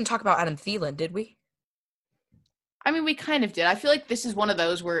 wait, we didn't talk about Adam Thielen, did we? I mean, we kind of did. I feel like this is one of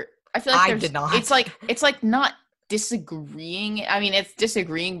those where I feel like I did not. It's like not disagreeing. I mean, it's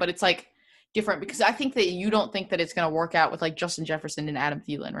disagreeing, but it's like different because I think that you don't think that it's going to work out with like Justin Jefferson and Adam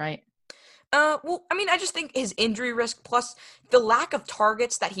Thielen, right? Well, I mean, I just think his injury risk plus the lack of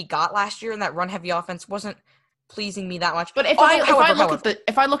targets that he got last year in that run-heavy offense wasn't pleasing me that much. But if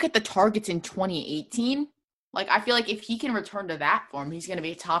I look at the targets in 2018, like I feel like if he can return to that form, he's going to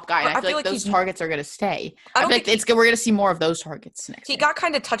be a top guy. And I feel like those targets are going to stay. I feel like we're going to see more of those targets next year. He got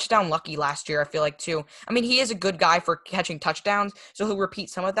kind of touchdown lucky last year, I feel like, too. I mean, he is a good guy for catching touchdowns, so he'll repeat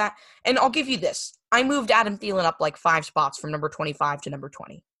some of that. And I'll give you this. I moved Adam Thielen up like 5 spots from number 25 to number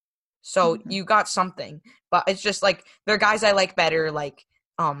 20. So you got something, but it's just like there are guys I like better, like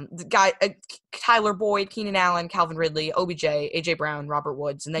the guy Tyler Boyd, Keenan Allen, Calvin Ridley, OBJ, AJ Brown, Robert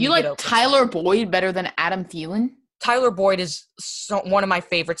Woods, and then you like Tyler Boyd better than Adam Thielen? Tyler Boyd is one of my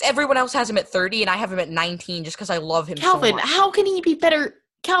favorites. Everyone else has him at 30, and I have him at 19 just because I love him. Calvin, so much. How can he be better?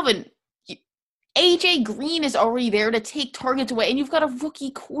 Calvin, AJ Green is already there to take targets away, and you've got a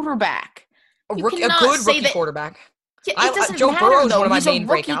rookie quarterback. A good rookie quarterback. Yeah, it doesn't Joe matter, Burrow is though. one of my He's main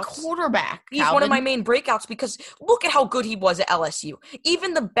a rookie breakouts. Quarterback. He's one of my main breakouts because look at how good he was at LSU.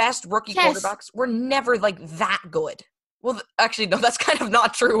 Even the best rookie quarterbacks were never like that good. Well, actually, no, that's kind of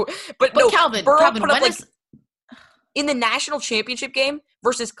not true. But no, Calvin, Burrow Calvin, put up in the national championship game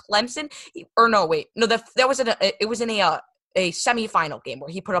versus Clemson. That was in a semifinal game where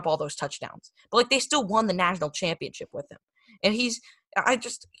he put up all those touchdowns. But like they still won the national championship with him, and he's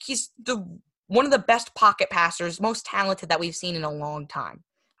one of the best pocket passers, most talented that we've seen in a long time.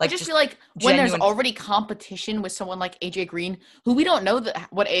 I just feel like when there's already competition with someone like AJ Green, who we don't know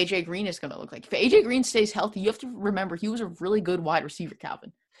what AJ Green is going to look like. If AJ Green stays healthy, you have to remember he was a really good wide receiver,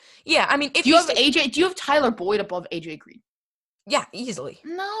 Calvin. Yeah, I mean, do you have Tyler Boyd above AJ Green? Yeah, easily.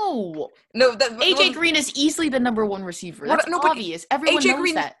 No, AJ Green is easily the number one receiver. That's obvious. Everyone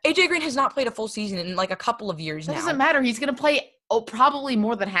knows that. AJ Green has not played a full season in like a couple of years now. It doesn't matter. He's going to play probably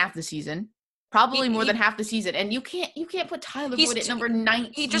more than half the season. Probably more than half the season, and you can't put Tyler Boyd at number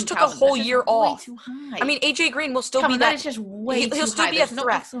 19. He just took a whole year off. Way too high. I mean, AJ Green will still be that is just way too high. He'll still be a threat.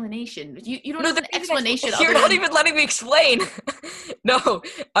 No explanation. You don't have an explanation. You're not even letting me explain. No,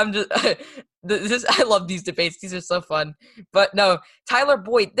 I'm just. I love these debates. These are so fun. But no, Tyler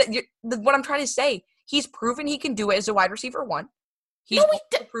Boyd. What I'm trying to say, he's proven he can do it as a wide receiver 1. He's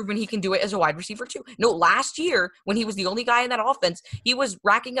proven he can do it as a wide receiver 2. No, last year, when he was the only guy in that offense, he was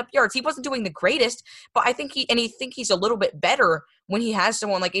racking up yards. He wasn't doing the greatest, but I think he's a little bit better when he has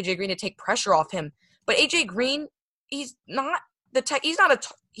someone like AJ Green to take pressure off him. But AJ Green, he's not the type. He's not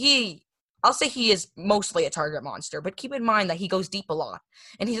I'll say he is mostly a target monster, but keep in mind that he goes deep a lot,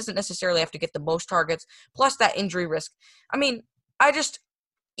 and he doesn't necessarily have to get the most targets, plus that injury risk. I mean,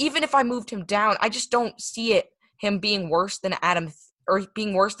 even if I moved him down, I just don't see him being worse than Adam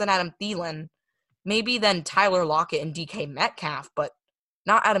Thielen, maybe then Tyler Lockett and DK Metcalf, but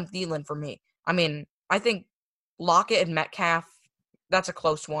not Adam Thielen for me. I mean, I think Lockett and Metcalf, that's a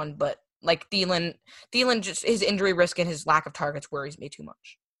close one, but like Thielen just his injury risk and his lack of targets worries me too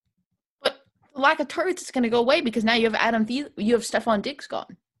much. But the lack of targets is going to go away because now you have Stephon Diggs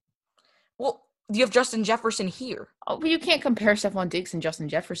gone. Well, you have Justin Jefferson here. Oh, but you can't compare Stephon Diggs and Justin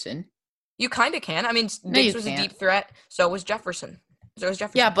Jefferson. You kind of can. I mean, Diggs was a deep threat, so was Jefferson.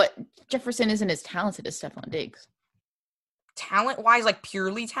 Yeah, but Jefferson isn't as talented as Stephon Diggs. Talent-wise, like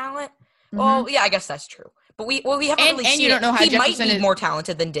purely talent? Mm-hmm. Well, yeah, I guess that's true. But we haven't really seen it. You don't know how he Jefferson might be more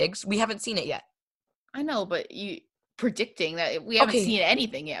talented than Diggs. We haven't seen it yet. I know, but you predicting that we haven't seen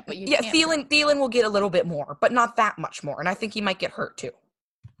anything yet. But Thielen will get a little bit more, but not that much more. And I think he might get hurt too.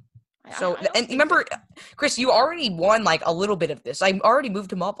 So, and remember, Chris, you already won like a little bit of this. I already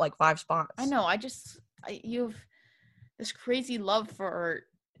moved him up like 5 spots. I know. You have this crazy love for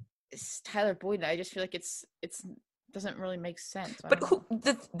Tyler Boyd. I just feel like it's doesn't really make sense. But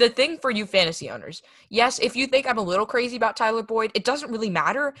the thing for you fantasy owners, yes, if you think I'm a little crazy about Tyler Boyd, it doesn't really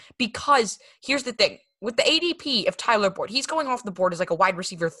matter because here's the thing. With the ADP of Tyler Boyd, he's going off the board as like a wide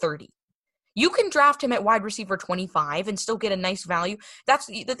receiver 30. You can draft him at wide receiver 25 and still get a nice value. That's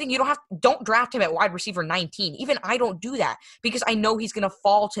the thing. Don't draft him at wide receiver 19. Even I don't do that because I know he's going to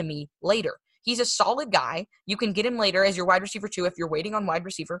fall to me later. He's a solid guy. You can get him later as your wide receiver 2 if you're waiting on wide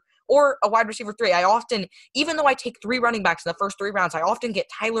receiver or a wide receiver 3. I often, even though I take 3 running backs in the first 3 rounds, I often get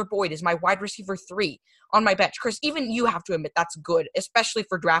Tyler Boyd as my wide receiver 3 on my bench. Chris, even you have to admit that's good, especially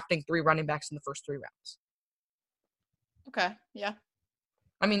for drafting 3 running backs in the first 3 rounds. Okay. Yeah.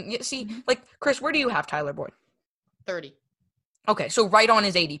 I mean, you see, like, Chris, where do you have Tyler Boyd? 30. Okay, so right on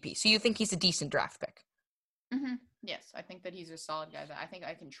his ADP. So you think he's a decent draft pick? Mm-hmm. Yes, I think that he's a solid guy. I think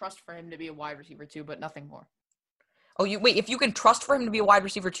I can trust for him to be a wide receiver 2, but nothing more. Oh, if you can trust for him to be a wide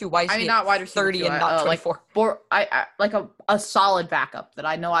receiver 2, why is he not wide receiver 30 2, and not 24? Like a solid backup that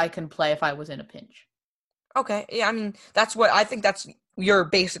I know I can play if I was in a pinch. Okay, yeah, I mean, you're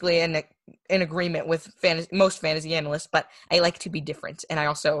basically in agreement with most fantasy analysts, but I like to be different, and I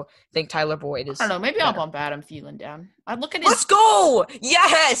also think Tyler Boyd is. I don't know, maybe I'll bump Adam Thielen down. I look at Let's go!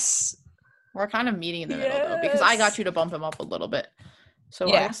 Yes! We're kind of meeting in the middle, though, because I got you to bump him up a little bit. So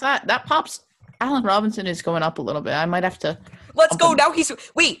I guess that pops. Allen Robinson is going up a little bit. I might have to. Let's go. Now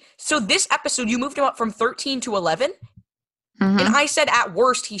so this episode, you moved him up from 13 to 11? Mm-hmm. And I said at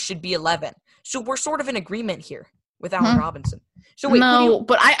worst he should be 11. So we're sort of in agreement here with Allen Robinson. So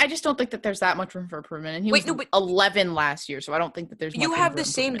but I just don't think that there's that much room for improvement. And he was 11 last year, so I don't think that there's much you have the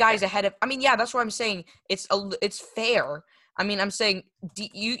same guys ahead of. I mean, yeah, that's what I'm saying. It's fair. I mean, I'm saying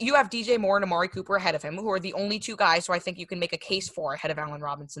you have DJ Moore and Amari Cooper ahead of him, who are the only 2 guys who I think you can make a case for ahead of Allen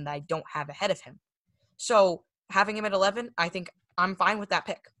Robinson that I don't have ahead of him. So having him at 11, I think I'm fine with that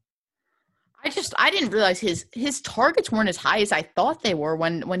pick. I didn't realize his targets weren't as high as I thought they were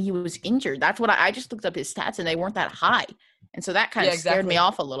when he was injured. That's what I just looked up his stats and they weren't that high. And so that kind of scared me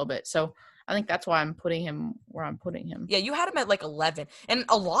off a little bit. So I think that's why I'm putting him where I'm putting him. Yeah, you had him at like 11. And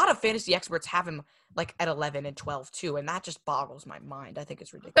a lot of fantasy experts have him like at 11 and 12 too. And that just boggles my mind. I think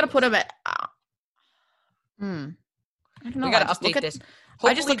it's ridiculous. Got to put him at I don't know. We got to update this.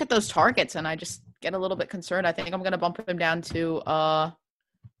 I just look at those targets and I just get a little bit concerned. I think I'm going to bump him down to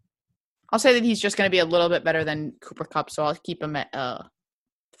I'll say that he's just going to be a little bit better than Cooper Kupp, so I'll keep him at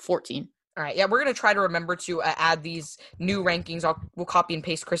 14. All right, yeah, we're gonna try to remember to add these new rankings. We'll copy and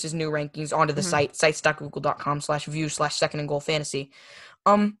paste Chris's new rankings onto the site, sites.google.com/view/second and goal fantasy.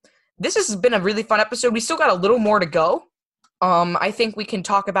 This has been a really fun episode. We still got a little more to go. I think we can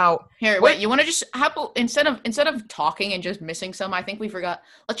talk about wait, you want to just instead of talking and just missing some, I think we forgot.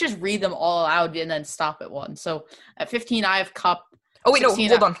 Let's just read them all out and then stop at one. So at 15, I have Cup. Oh wait, no,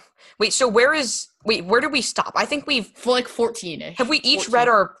 hold on. Wait, so where did we stop? I think we've for like 14-ish. Have we each read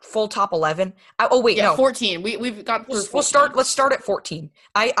our full top 11? No. 14. We've got through 14. Let's start at 14.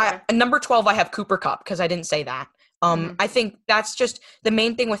 I number 12 I have Cooper Kupp because I didn't say that. I think that's just the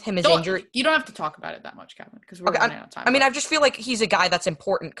main thing with him is injury. You don't have to talk about it that much, Kevin, because we're running out of time. I mean, I just feel like he's a guy that's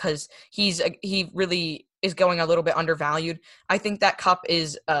important because he really is going a little bit undervalued. I think that Kupp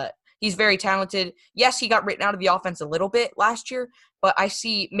is he's very talented. Yes, he got written out of the offense a little bit last year, but I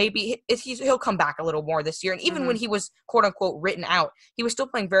see maybe he'll come back a little more this year. And even when he was quote unquote written out, he was still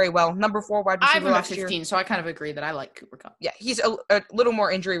playing very well. Number 4 wide receiver last year. I have him at 15, so I kind of agree that I like Cooper Kupp. Yeah, he's a little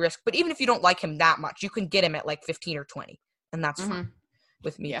more injury risk, but even if you don't like him that much, you can get him at like 15 or 20, and that's fine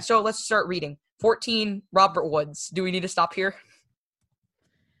with me. Yeah. So let's start reading. 14, Robert Woods. Do we need to stop here?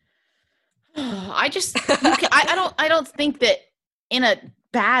 I don't think that in a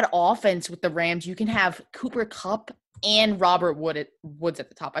bad offense with the Rams, you can have Cooper Kupp and Robert Woods at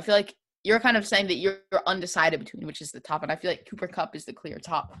the top. I feel like you're kind of saying that you're undecided between which is the top, and I feel like Cooper Kupp is the clear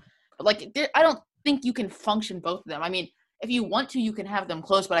top. But like, I don't think you can function both of them. I mean, if you want to, you can have them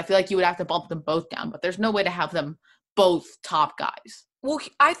close, but I feel like you would have to bump them both down. But there's no way to have them both top guys. Well,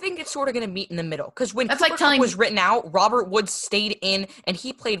 I think it's sort of going to meet in the middle because when Cooper Kupp was written out, Robert Woods stayed in, and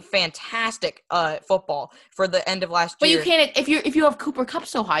he played fantastic football for the end of last year. But you can't if you have Cooper Kupp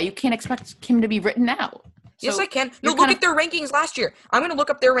so high, you can't expect him to be written out. So yes, I can. No, look at their rankings last year. I'm going to look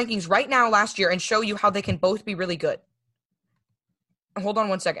up their rankings right now last year and show you how they can both be really good. Hold on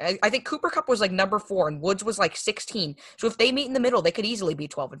one second. I think Cooper Kupp was like number 4 and Woods was like 16. So if they meet in the middle, they could easily be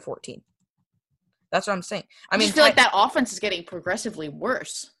 12 and 14. That's what I'm saying. I mean, just feel like that offense is getting progressively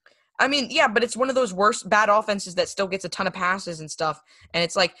worse. I mean, yeah, but it's one of those bad offenses that still gets a ton of passes and stuff. And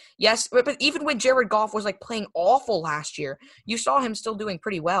it's like, yes, but even when Jared Goff was like playing awful last year, you saw him still doing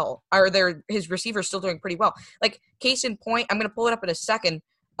pretty well. Or his receivers still doing pretty well. Like, case in point, I'm going to pull it up in a second.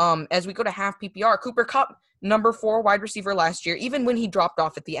 As we go to half PPR, Cooper Kupp, number 4 wide receiver last year, even when he dropped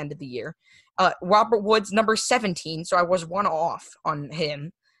off at the end of the year. Robert Woods, number 17, so I was one off on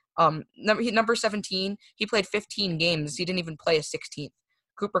him. Number 17, he played 15 games. He didn't even play a 16th.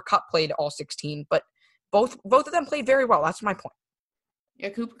 Cooper Kupp played all 16, but both of them played very well. That's my point. Yeah,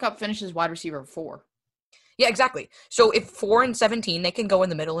 Cooper Kupp finishes wide receiver 4. Yeah, exactly. So if 4 and 17, they can go in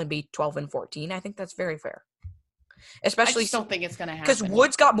the middle and be 12 and 14. I think that's very fair. Especially, I just don't think it's going to happen. Because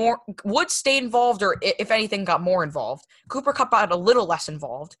Woods stayed involved, or if anything, got more involved. Cooper Kupp got a little less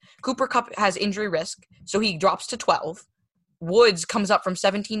involved. Cooper Kupp has injury risk, so he drops to 12. Woods comes up from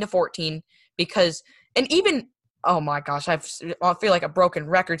 17 to 14 and even, oh my gosh, I feel like a broken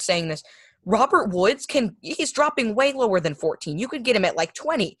record saying this. Robert Woods he's dropping way lower than 14. You could get him at like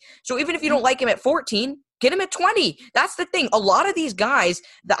 20. So even if you don't like him at 14, get him at 20. That's the thing. A lot of these guys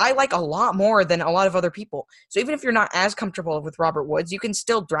that I like a lot more than a lot of other people. So even if you're not as comfortable with Robert Woods, you can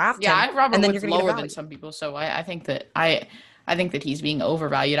still draft him. Yeah, I have Robert Woods lower than some people. So I think that I think that he's being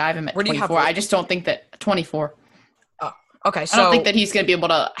overvalued. I have him at 24. I just don't think that 24. Okay, so I don't think that he's going to be able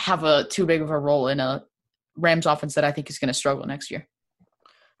to have too big of a role in a Rams offense that I think is going to struggle next year.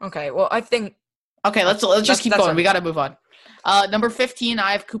 Okay, well, I think. Okay, let's just keep going. We got to move on. Number 15,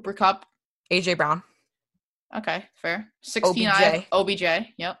 I have Cooper Kupp. AJ Brown. Okay, fair. 16, I have OBJ.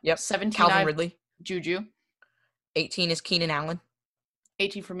 Yep. 17, Calvin Ridley. Juju. 18 is Keenan Allen.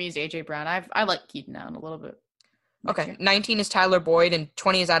 18 for me is AJ Brown. I like Keenan Allen a little bit. Okay, 19 is Tyler Boyd, and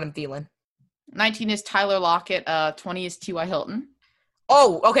 20 is Adam Thielen. 19 is Tyler Lockett. 20 is T.Y. Hilton.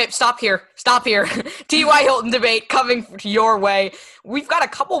 Oh, okay. Stop here. T.Y. Hilton debate coming your way. We've got a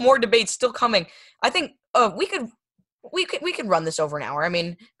couple more debates still coming. I think we could run this over an hour. I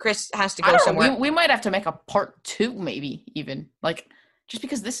mean, Chris has to go somewhere. We might have to make a part 2, maybe even just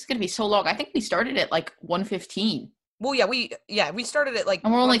because this is going to be so long. I think we started at like 1:15. Well, we started at like,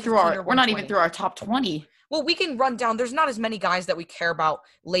 and we're only we're not even through our top 20. Well, we can run down. There's not as many guys that we care about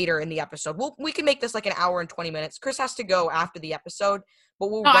later in the episode. We can make this like an hour and 20 minutes. Chris has to go after the episode, but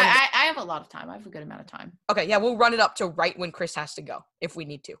I have a lot of time. I have a good amount of time. Okay, yeah, we'll run it up to right when Chris has to go if we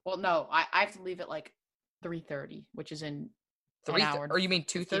need to. Well, no, I have to leave at like 3:30, which is in 3 hour. Or you mean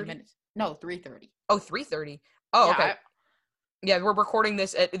 2:30? No, 3:30. Oh, 3:30. Oh, yeah, okay. Yeah, we're recording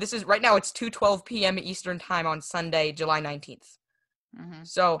this. This is right now. It's 2:12 p.m. Eastern time on Sunday, July 19th. Mm-hmm.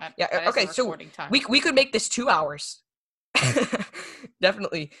 So okay. So we could make this 2 hours.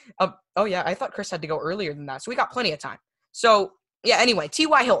 Definitely. Oh yeah, I thought Chris had to go earlier than that, so we got plenty of time. So yeah. Anyway,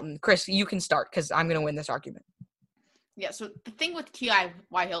 T.Y. Hilton, Chris, you can start because I'm gonna win this argument. Yeah, so the thing with T.Y.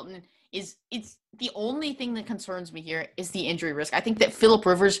 Hilton is it's the only thing that concerns me here is the injury risk. I think that Phillip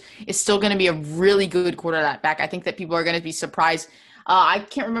Rivers is still going to be a really good quarterback. I think that people are going to be surprised. I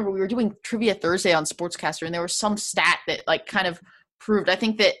can't remember. We were doing Trivia Thursday on Sportscaster, and there was some stat that like kind of proved. I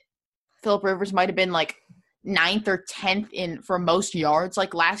think that Phillip Rivers might have been like 9th or 10th in for most yards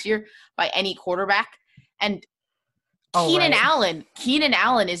like last year by any quarterback. And Keenan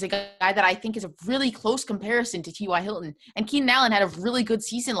Allen is a guy that I think is a really close comparison to T.Y. Hilton. And Keenan Allen had a really good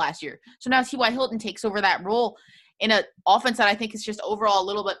season last year. So now T.Y. Hilton takes over that role in an offense that I think is just overall a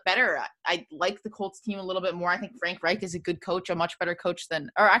little bit better. I like the Colts team a little bit more. I think Frank Reich is a good coach, a much better coach than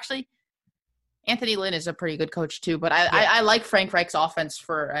 – or actually, Anthony Lynn is a pretty good coach too. But I like Frank Reich's offense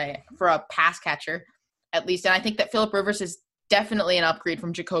for a pass catcher at least. And I think that Phillip Rivers is definitely an upgrade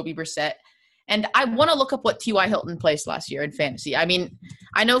from Jacoby Brissett. And I want to look up what T.Y. Hilton placed last year in fantasy. I mean,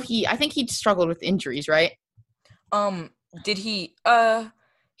 I think he struggled with injuries, right? Did he?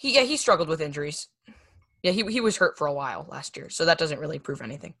 He struggled with injuries. Yeah, he was hurt for a while last year, so that doesn't really prove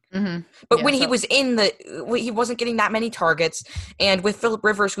anything. Mm-hmm. But when he was he wasn't getting that many targets, and with Phillip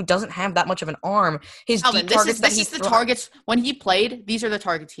Rivers, who doesn't have that much of an arm, his deep targets targets when he played. These are the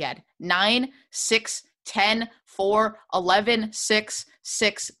targets he had: 9, 6, 10, 4, 11, 6,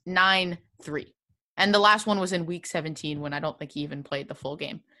 6, 9, 3. And the last one was in week 17 when I don't think he even played the full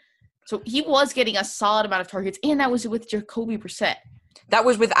game. So he was getting a solid amount of targets, and that was with Jacoby Brissett. That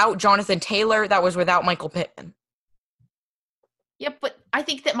was without Jonathan Taylor. That was without Michael Pittman. Yeah, but I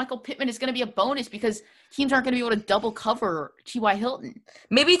think that Michael Pittman is going to be a bonus because teams aren't going to be able to double cover T.Y. Hilton.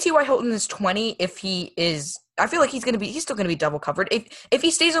 Maybe T.Y. Hilton is 20 if he is – I feel like he's still going to be double covered. If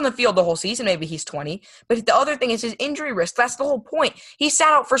he stays on the field the whole season, maybe he's 20. But the other thing is his injury risk. That's the whole point. He sat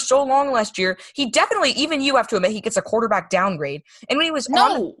out for so long last year. He definitely, even you have to admit, he gets a quarterback downgrade. And when he was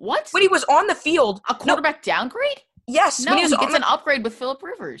when he was on the field – A quarterback downgrade? Yes. No, he gets an upgrade with Phillip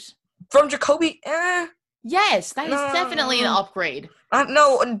Rivers. From Jacoby Yes, that is definitely an upgrade.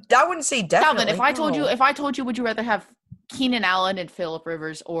 No, I wouldn't say definitely. Calvin, if I told you, would you rather have Keenan Allen and Phillip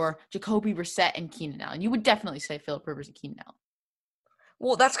Rivers or Jacoby Brissett and Keenan Allen? You would definitely say Phillip Rivers and Keenan Allen.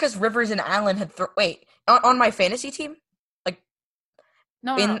 Well, that's because Rivers and Allen had on my fantasy team, like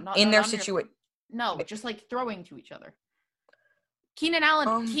in their situation. No, just like throwing to each other. Keenan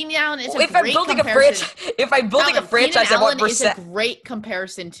Allen is if I'm building a franchise, I want Brissett. Is a great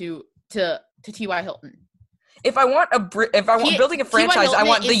comparison to T.Y. Hilton. If I want building a franchise, I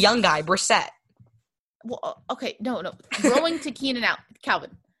want the young guy, Brissett. Well, okay, no. Throwing to Keenan Allen,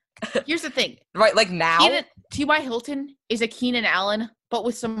 Calvin. Here's the thing. Right, like now? T.Y. Hilton is a Keenan Allen, but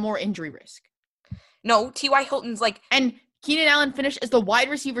with some more injury risk. No, T.Y. Hilton's like... And Keenan Allen finished as the wide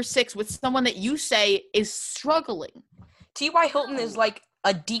receiver 6 with someone that you say is struggling. T.Y. Hilton is like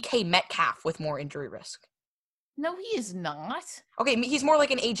a DK Metcalf with more injury risk. No, he is not. Okay, he's more like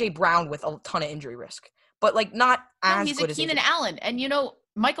an A.J. Brown with a ton of injury risk. But, like, not as good as... He's a Keenan Allen. And,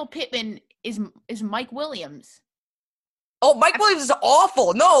 Michael Pittman is Mike Williams. Oh, Mike Williams is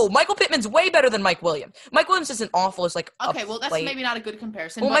awful. No, Michael Pittman's way better than Mike Williams. Mike Williams isn't awful. It's like okay, well, that's maybe not a good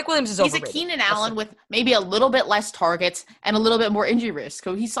comparison. Well, Mike Williams is overrated. He's a Keenan Allen with maybe a little bit less targets and a little bit more injury risk.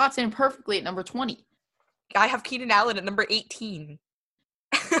 So he slots in perfectly at number 20. I have Keenan Allen at number 18.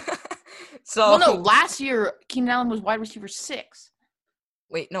 Last year, Keenan Allen was wide receiver 6.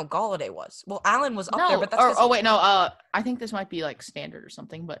 Wait, no, Golladay was. Well, Allen was up there, but that's I think this might be like standard or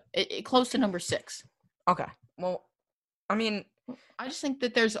something, but it close to number 6. Okay. Well, I mean, I just think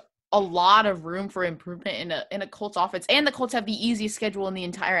that there's a lot of room for improvement in a Colts offense, and the Colts have the easiest schedule in the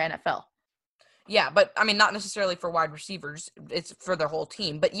entire NFL. Yeah, but I mean, not necessarily for wide receivers. It's for their whole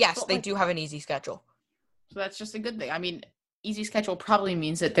team. But yes, they do have an easy schedule. So that's just a good thing. I mean, easy schedule probably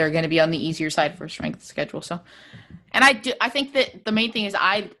means that they're going to be on the easier side for strength schedule. So, and I think that the main thing is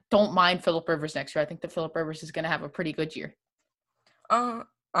I don't mind Phillip Rivers next year. I think that Phillip Rivers is going to have a pretty good year. I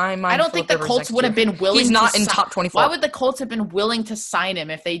don't think the Colts would have been willing. He's not in top 24. Why would the Colts have been willing to sign him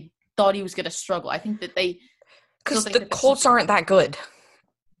if they thought he was going to struggle? I think that because the Colts aren't that good,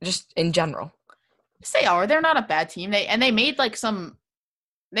 just in general. Yes, they are. They're not a bad team. They made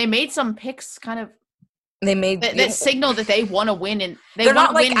some picks kind of. That signal that they want to win, and they're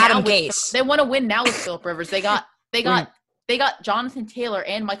not like Adam Gase. They want to win now with Phillip Rivers. They got Jonathan Taylor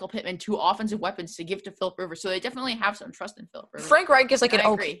and Michael Pittman, 2 offensive weapons to give to Phillip Rivers. So they definitely have some trust in Phillip Rivers. Frank Reich is like an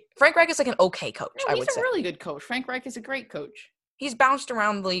okay coach. No, he's a really good coach. Frank Reich is a great coach. He's bounced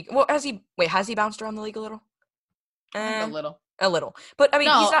around the league. Well, has he bounced around the league a little? A little. A little, but I mean,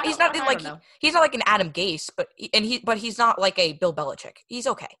 No, he's not I like don't know. he's not like an Adam Gase, but he's not like a Bill Belichick. He's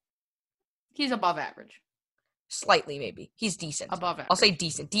okay, He's above average. slightly maybe. He's decent. Above average. I'll say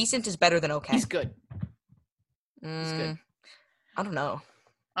decent. Decent is better than okay. He's good. He's good. I don't know.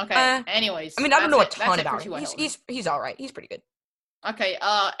 Okay. Anyways, I mean, I don't know a ton that's about him. He's all right. He's pretty good. Okay.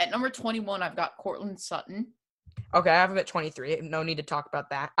 At number 21, I've got Cortland Sutton. Okay, I have him at 23. No need to talk about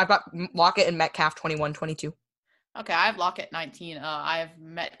that. I've got Lockett and Metcalf 21, 22. Okay, I have Lockett 19. I have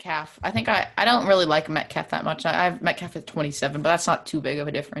Metcalf. I think I don't really like Metcalf that much. I have Metcalf at 27, but that's not too big of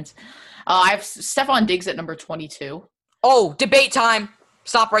a difference. I have Stephon Diggs at number 22. Oh, debate time.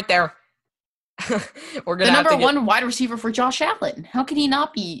 Stop right there. We're gonna the number one wide receiver for Josh Allen. How can he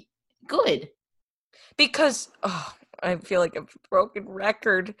not be good? Because I feel like a broken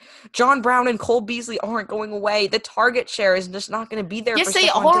record. John Brown and Cole Beasley aren't going away. The target share is just not going to be there. Yes, for they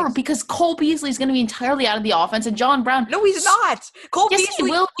Stephon are, Diggs. because Cole Beasley is going to be entirely out of the offense, and John Brown. No, he's not. Yes, he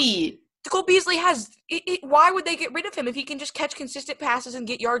will be. Cole Beasley has. Why would they get rid of him if he can just catch consistent passes and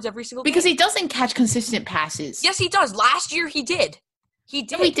get yards every single game? Because he doesn't catch consistent passes. Yes, he does. Last year he did. He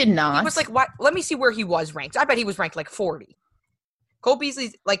did. No, he did not. He was like, what? Let me see where he was ranked. I bet he was ranked like 40. Cole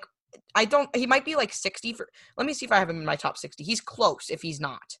Beasley's like, he might be like 60 for, let me see if I have him in my top 60. He's close if he's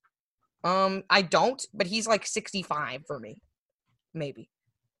not. I don't, but he's like 65 for me. Maybe.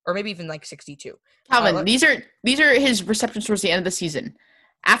 Or maybe even like 62. Calvin, these are his receptions towards the end of the season.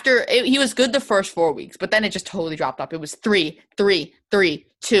 He was good the first 4 weeks, but then it just totally dropped off. It was 3, 3, 3,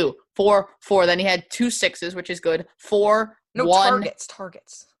 2, 4, 4. Then he had 2 6s, which is good. 4, no, 1.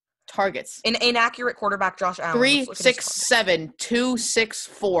 Targets. An inaccurate quarterback, Josh Allen. 3, 6, 7, 2, 6,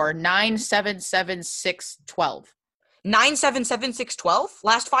 4, 9, 7, 7, 6, 12. 9, 7, 7, 6, 12?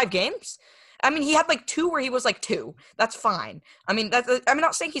 Last 5 games? I mean, he had like 2 where he was like 2. That's fine. I mean, I'm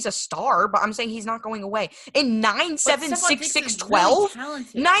not saying he's a star, but I'm saying he's not going away. And 9, 7, 6, 6, 12?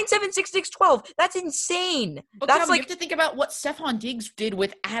 9, 7, 6, 6, 12. That's insane. But that's Calvin, like, you have to think about what Stephon Diggs did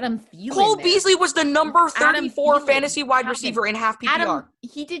with Adam Thielen. Cole Beasley was the number 34 fantasy wide receiver in half PPR.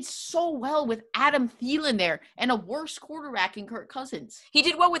 He did so well with Adam Thielen there, and a worse quarterback in Kirk Cousins. He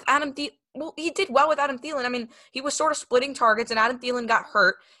did well with Adam Thielen. Well, he did well with Adam Thielen. I mean, he was sort of splitting targets, and Adam Thielen got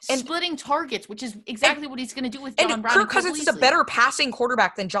hurt. And splitting targets, which is exactly what he's going to do with John Brown. Kirk Cousins is a better passing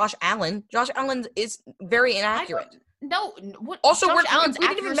quarterback than Josh Allen. Josh Allen is very inaccurate. No. Also, Josh Allen's we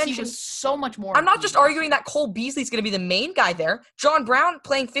didn't even mention was so much more. I'm not just arguing that Cole Beasley's going to be the main guy there. John Brown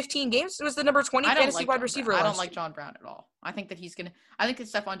playing 15 games was the number 20 fantasy wide receiver. I don't like John Brown at all. I think that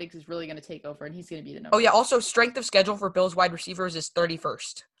Stephon Diggs is really going to take over, and he's going to be the number. Oh yeah. Also, strength of schedule for Bills wide receivers is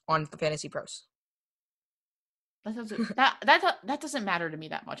 31st on the Fantasy Pros. That doesn't matter to me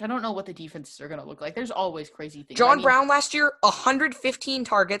that much. I don't know what the defenses are going to look like. There's always crazy things. John Brown last year, 115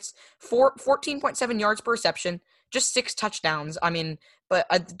 targets, 14.7 yards per reception, just 6 touchdowns. I mean, but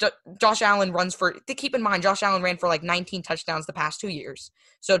Josh Allen runs for. Keep in mind, Josh Allen ran for like 19 touchdowns the past 2 years.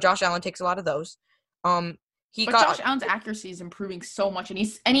 So Josh Allen takes a lot of those. Josh Allen's accuracy is improving so much, and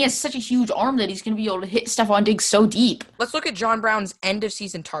he has such a huge arm that he's going to be able to hit Stephon Diggs so deep. Let's look at John Brown's end of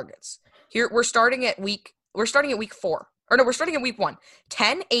season targets. Here we're starting at week 4. Or no, we're starting at week 1.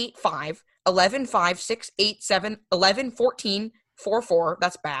 10, 8, 5, 11, 5, 6, 8, 7, 11, 14, 4, 4.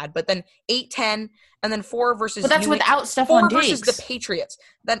 That's bad. But then 8, 10, and then 4 versus. But that's without Stephon Diggs. 4 versus the Patriots.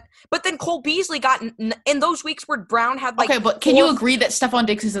 But then Cole Beasley got in those weeks where Brown had like. Okay, but can you agree that Stephon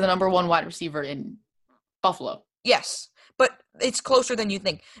Diggs is the number 1 wide receiver in Buffalo? Yes, but it's closer than you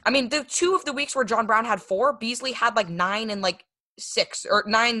think. I mean, the 2 of the weeks where John Brown had 4, Beasley had like 9 and like 6 or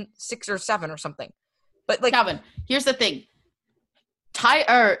 9, 6 or 7 or something. But like Calvin, here's the thing.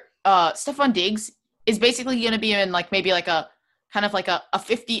 Stephon Diggs is basically going to be in like maybe like a kind of like a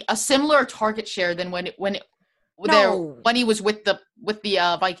 50, a similar target share than when he was with the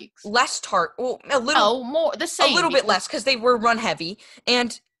Vikings. Less a little more the same. A little bit less because they were run heavy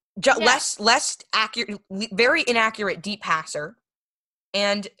and less accurate, very inaccurate deep passer,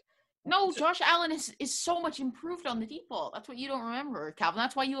 and. No, Josh Allen is so much improved on the deep ball. That's what you don't remember, Calvin.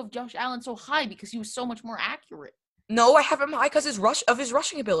 That's why you have Josh Allen so high, because he was so much more accurate. No, I have him high because his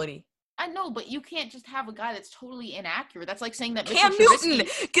rushing ability. I know, but you can't just have a guy that's totally inaccurate. That's like saying that Cam Newton.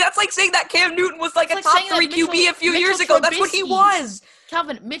 That's like saying that Cam Newton was like a top 3 QB a few years ago. That's what he was.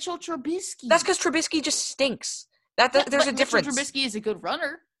 Calvin, Mitchell Trubisky. That's because Trubisky just stinks. There's a difference. Mitchell Trubisky is a good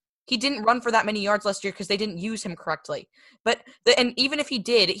runner. He didn't run for that many yards last year because they didn't use him correctly. And even if he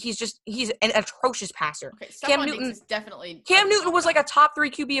did, he's an atrocious passer. Okay, Cam Newton was like a top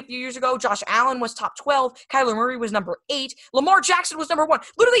 3 QB a few years ago. Josh Allen was top 12. Kyler Murray was number 8. Lamar Jackson was number 1.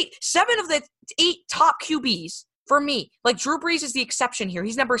 Literally 7 of the 8 top QBs For me, like Drew Brees is the exception here.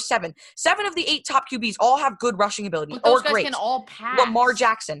 He's number 7. 7 of the 8 top QBs all have good rushing ability. But those or guys great. can all pass. Lamar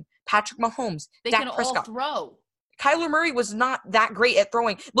Jackson, Patrick Mahomes, They Dak can Prescott. all throw. Kyler Murray was not that great at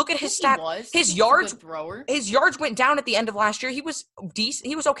throwing. Look at his stat. His yards. A good thrower. His yards went down at the end of last year. He was decent.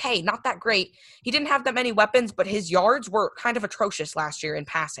 He was okay, not that great. He didn't have that many weapons, but his yards were kind of atrocious last year in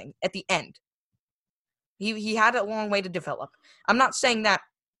passing at the end. He had a long way to develop. I'm not saying that.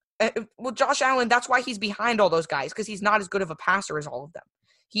 Well, Josh Allen, that's why he's behind all those guys, because he's not as good of a passer as all of them.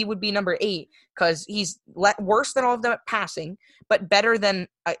 He would be number 8 because he's worse than all of them at passing, but better than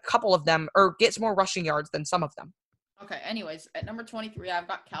a couple of them, or gets more rushing yards than some of them. Okay, anyways, at number 23, I've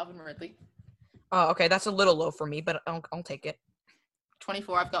got Calvin Ridley. Okay, that's a little low for me, but I'll take it.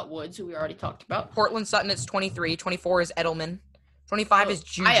 24, I've got Woods, who we already talked about. Portland Sutton, it's 23. 24 is Edelman. 25 is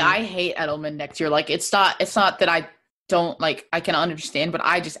Juju. I hate Edelman next year. Like, it's not that I don't, like, I can understand, but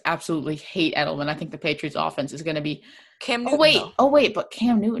I just absolutely hate Edelman. I think the Patriots offense is going to be Cam Newton. Oh wait, but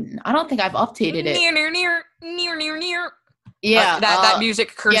Cam Newton. I don't think I've updated it. Near. Yeah, that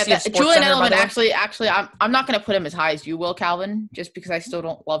music courtesy of Sports Julian Center, Edelman. Actually, I'm not going to put him as high as you will, Calvin, just because I still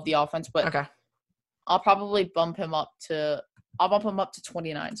don't love the offense. But okay, I'll probably bump him up to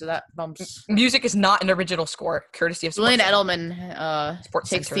 29. So that bumps. Music is not an original score, courtesy of Julian Sports Edelman. Sports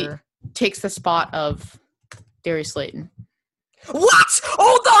Center takes the spot of Darius Slayton. What?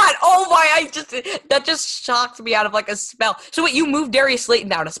 Hold on! Oh my! That just shocked me out of like a spell. So wait, you moved Darius Slayton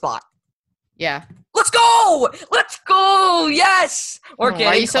down a spot? Yeah. Let's go! Yes, we're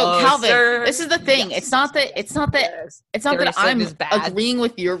getting closer. So Calvin, this is the thing. Yes. It's not that I'm agreeing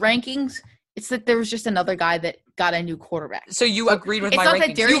with your rankings. It's that there was just another guy that got a new quarterback. So you agreed with my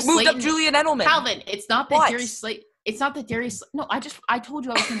rankings. You moved up Julian Edelman. Calvin, it's not that Darius Slayton. It's not that Darius. No, I told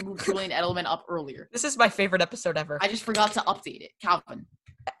you I was going to move Julian Edelman up earlier. This is my favorite episode ever. I just forgot to update it, Calvin.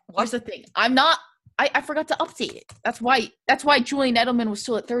 What's the thing? I forgot to update it. That's why Julian Edelman was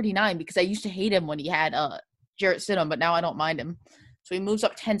still at 39, because I used to hate him when he had Jarrett Stidham, but now I don't mind him. So he moves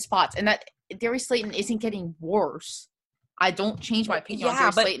up 10 spots, and that Darius Slayton isn't getting worse. I don't change my opinion on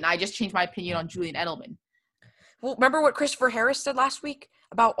Darius Slayton. I just changed my opinion on Julian Edelman. Well, remember what Christopher Harris said last week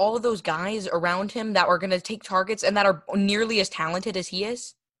about all of those guys around him that are going to take targets and that are nearly as talented as he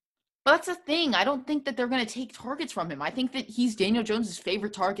is? But that's the thing. I don't think that they're going to take targets from him. I think that he's Daniel Jones'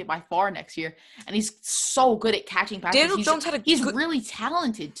 favorite target by far next year, and he's so good at catching passes. He's really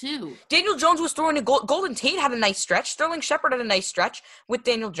talented too. Daniel Jones was throwing a Golden Tate had a nice stretch. Sterling Shepard had a nice stretch with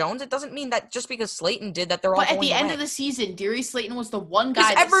Daniel Jones. It doesn't mean that just because Slayton did that they're all going away. But at the end of the season, Darius Slayton was the one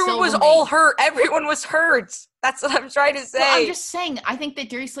guy that everyone was all hurt. Everyone was hurt. That's what I'm trying to say. Well, I'm just saying, I think that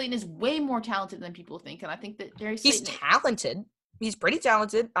Darius Slayton is way more talented than people think, and I think that he's talented. He's pretty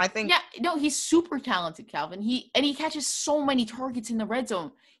talented, I think. Yeah, no, he's super talented, Calvin. He catches so many targets in the red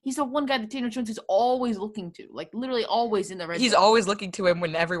zone. He's the one guy that Daniel Jones is always looking to, like literally always in the red zone. He's always looking to him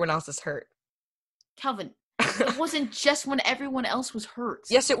when everyone else is hurt. Calvin, it wasn't just when everyone else was hurt.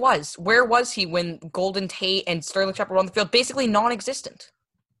 Yes, it was. Where was he when Golden Tate and Sterling Shepard were on the field? Basically non-existent.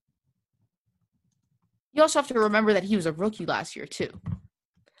 You also have to remember that he was a rookie last year, too.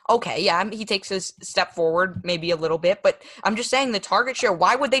 Okay, yeah, he takes a step forward maybe a little bit, but I'm just saying the target share,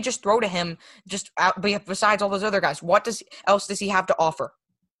 why would they just throw to him just besides all those other guys? What else does he have to offer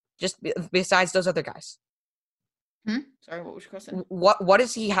just besides those other guys? Sorry, what was your question? What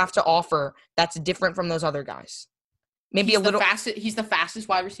does he have to offer that's different from those other guys? Maybe he's the fastest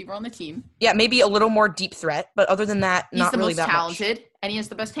wide receiver on the team. Yeah, maybe a little more deep threat, but other than that, not really that much. He's the most talented, and he has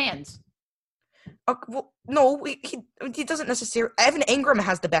the best hands. Well, no, he doesn't necessarily. Evan Ingram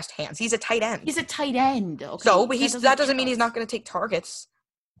has the best hands. He's a tight end. He's a tight end. Okay. So, but that doesn't mean he's not going to take targets.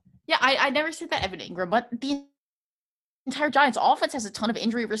 Yeah, I never said that Evan Ingram, but the entire Giants offense has a ton of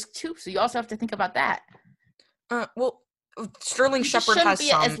injury risk too. So you also have to think about that. Well, Sterling Shepard has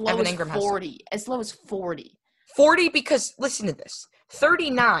some. Evan Ingram has 40, as low as 40. 40 because listen to this.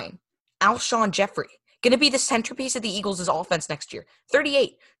 39, Alshon Jeffrey. Going to be the centerpiece of the Eagles' offense next year.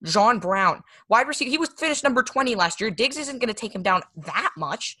 38, John Brown. Wide receiver. He was finished number 20 last year. Diggs isn't going to take him down that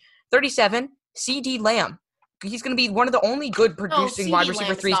much. 37, C.D. Lamb. He's going to be one of the only good producing wide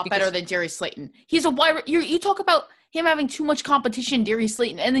receiver threes. Not better than Darius Slayton. He's a wide. You talk about him having too much competition, Darius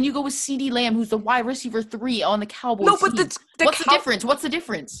Slayton, and then you go with C.D. Lamb, who's the wide receiver 3 on the Cowboys. No, but what's the difference? What's the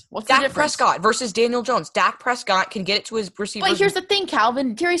difference? Dak Prescott versus Daniel Jones. Dak Prescott can get it to his receivers. But here's the thing,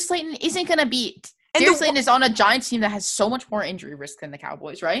 Calvin. Darius Slayton isn't going to beat. Darius Slayton is on a Giants team that has so much more injury risk than the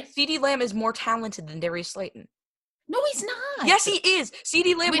Cowboys, right? C.D. Lamb is more talented than Darius Slayton. No, he's not. Yes, he is.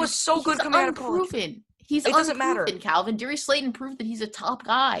 C.D. Lamb was so good coming out of college. It doesn't matter, Calvin. Darius Slayton proved that he's a top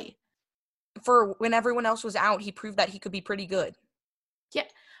guy. For when everyone else was out, he proved that he could be pretty good. Yeah,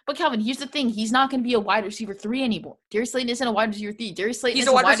 But Calvin, here's the thing: he's not going to be a wide receiver 3 anymore. Darius Slayton isn't a wide receiver 3. Darius Slayton He's is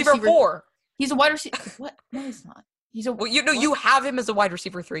a wide receiver 4. He's a wide receiver. What? No, he's not. He's a. Well, you have him as a wide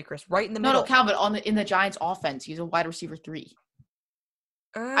receiver 3, Chris, right in the middle. No, Calvin. In the Giants' offense, he's a wide receiver 3.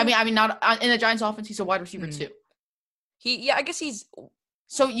 I mean, not in the Giants' offense. He's a wide receiver 2. I guess he's.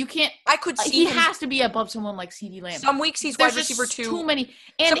 So you can't. I could see he has to be above someone like CeeDee Lamb. Some weeks he's wide receiver 2. Too many,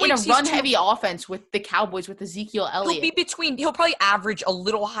 and in a run-heavy offense with the Cowboys with Ezekiel Elliott. He'll probably average a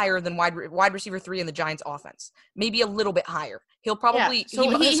little higher than wide receiver 3 in the Giants' offense. Maybe a little bit higher. He'll probably some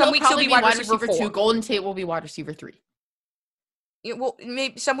weeks he'll be wide receiver 4. 2. Golden Tate will be wide receiver 3. Well,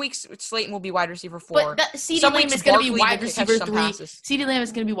 maybe some weeks Slayton will be wide receiver 4. But CeeDee Lamb is going to be wide receiver 3. CeeDee Lamb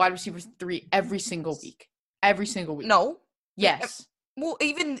is going to be wide receiver 3 every single week. Every single week. No. Yes. Well,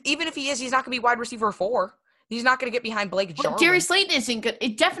 even if he is, he's not going to be wide receiver 4. He's not going to get behind Blake Jarwin. Darius Slayton isn't good.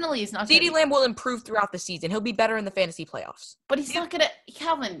 It definitely is not. CeeDee Lamb will improve throughout the season. He'll be better in the fantasy playoffs. But he's not going to.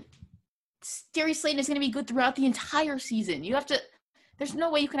 Calvin, Darius Slayton is going to be good throughout the entire season. You have to. There's no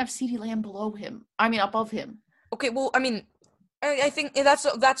way you can have CeeDee Lamb above him. Okay, well, I think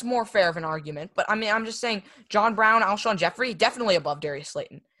that's more fair of an argument. But I'm just saying, John Brown, Alshon Jeffrey, definitely above Darius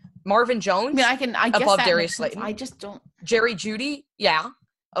Slayton. Marvin Jones, I guess above Darius Slayton. I just don't. Jerry Jeudy, yeah.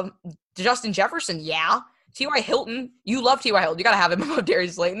 Justin Jefferson, yeah. T.Y. Hilton, you love T.Y. Hilton. You got to have him above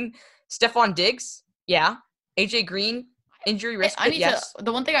Darius Slayton. Stephon Diggs, yeah. A.J. Green, injury risk, yes.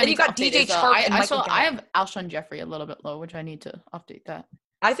 The one thing I need to update DJ is Chark and Michael Gallup. I have Alshon Jeffrey a little bit low, which I need to update that.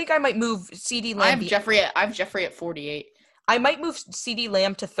 I think I might move CeeDee Lamb. I have Jeffrey at 48. I might move CeeDee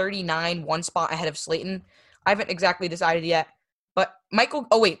Lamb to 39, one spot ahead of Slayton. I haven't exactly decided yet. But by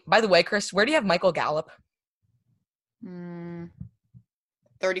the way, Chris, where do you have Michael Gallup?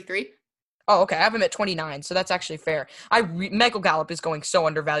 33. Oh, okay. I have him at 29, so that's actually fair. Michael Gallup is going so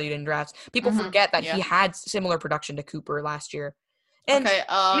undervalued in drafts. People forget that he had similar production to Cooper last year. And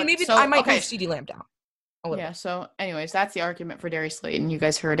I might move CeeDee Lamb down. Yeah, so anyways, that's the argument for Darius Slayton. You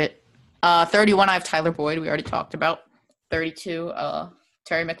guys heard it. 31, I have Tyler Boyd. We already talked about. 32,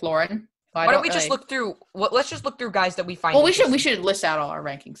 Terry McLaurin. Why don't we just look through? Let's just look through guys that we find. Well, we should list out all our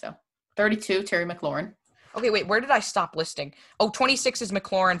rankings though. 32, Terry McLaurin. Okay, wait. Where did I stop listing? 26 is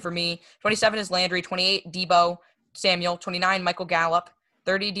McLaurin for me. 27 is Landry. 28, Debo Samuel. 29, Michael Gallup.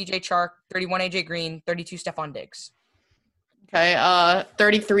 30, DJ Chark. 31, AJ Green. 32, Stephon Diggs. Okay.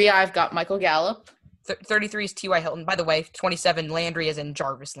 33, I've got Michael Gallup. 33 is T.Y. Hilton. By the way, 27, Landry is in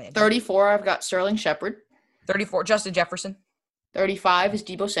Jarvis Landry. 34, I've got Sterling Shepard. 34, Justin Jefferson. 35 is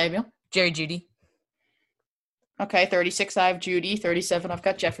Debo Samuel. Jerry Jeudy. Okay, 36, I have Jeudy. 37, I've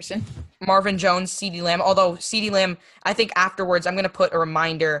got Jefferson. Marvin Jones, CeeDee Lamb. Although CeeDee Lamb, I think afterwards I'm going to put a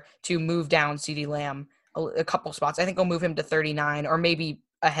reminder to move down CeeDee Lamb a couple spots. I think I'll move him to 39 or maybe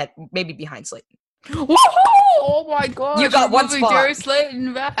behind Slayton. Whoa! Oh my God! You got one spot. Darius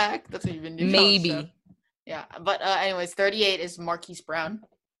Slayton back. That's what you've been doing. Maybe. So. Yeah, but anyways, 38 is Marquise Brown.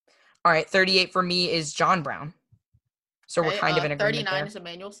 All right, 38 for me is John Brown. So we're kind of in agreement 39 there. is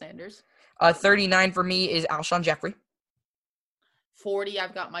Emmanuel Sanders. 39 for me is Alshon Jeffrey. 40,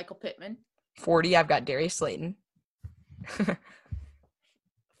 I've got Michael Pittman. 40, I've got Darius Slayton.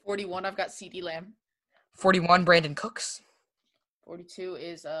 41, I've got CeeDee Lamb. 41, Brandon Cooks. 42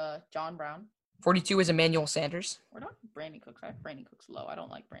 is John Brown. 42 is Emmanuel Sanders. We're not Brandon Cooks. I have Brandon Cooks low. I don't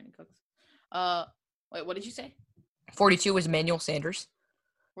like Brandon Cooks. Wait, what did you say? 42 is Emmanuel Sanders.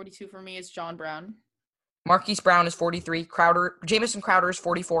 42 for me is John Brown. Marquise Brown is 43. Jamison Crowder is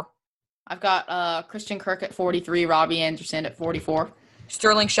 44. I've got Christian Kirk at 43. Robbie Anderson at 44.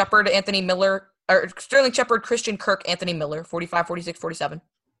 Sterling Shepard, Christian Kirk, Anthony Miller, 45, 46, 47.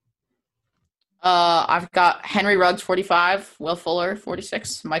 I've got Henry Ruggs, 45. Will Fuller,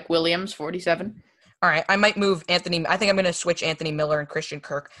 46. Mike Williams, 47. All right, I might move Anthony. I think I'm going to switch Anthony Miller and Christian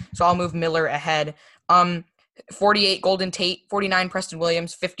Kirk, so I'll move Miller ahead. 48, Golden Tate. 49, Preston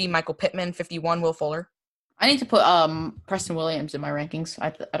Williams. 50, Michael Pittman. 51, Will Fuller. I need to put Preston Williams in my rankings.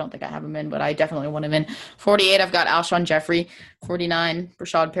 I don't think I have him in, but I definitely want him in. 48, I've got Alshon Jeffrey. 49,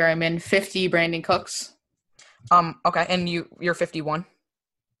 Rashad Perriman. 50, Brandon Cooks. Okay, and you're 51?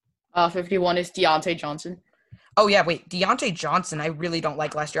 51 is Deontay Johnson. Oh, yeah, wait. Deontay Johnson, I really don't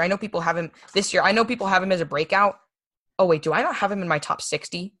like last year. I know people have him this year. I know people have him as a breakout. Oh, wait, do I not have him in my top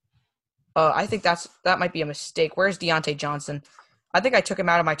 60? I think that might be a mistake. Where's Deontay Johnson? I think I took him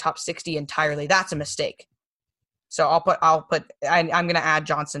out of my top 60 entirely. That's a mistake. So I'm going to add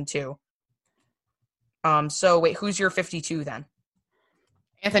Johnson too. So wait, who's your 52 then?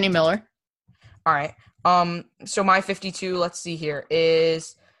 Anthony Miller. All right. So my 52, let's see here,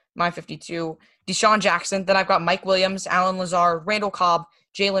 is my 52, Deshaun Jackson. Then I've got Mike Williams, Alan Lazar, Randall Cobb,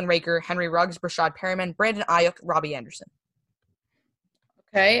 Jalen Rager, Henry Ruggs, Rashad Perriman, Brandon Ayuk, Robbie Anderson.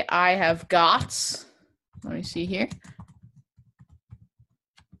 Okay, I have got. Let me see here.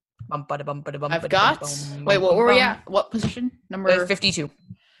 I've got. Wait, what were we at? What position? Number 52.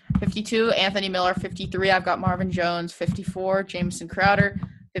 52, Anthony Miller. 53, I've got Marvin Jones. 54, Jamison Crowder.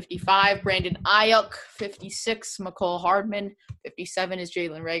 55, Brandon Ayuk. 56, McCole Hardman. 57 is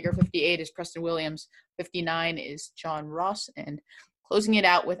Jalen Reagor. 58 is Preston Williams. 59 is John Ross. And closing it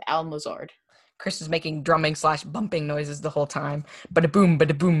out with Alan Lazard. Chris is making drumming / bumping noises the whole time. Bada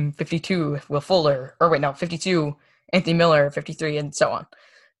boom, 52, Will Fuller. Or wait, no, 52, Anthony Miller, 53, and so on.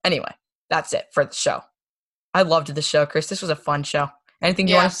 Anyway, that's it for the show. I loved the show, Chris. This was a fun show. Anything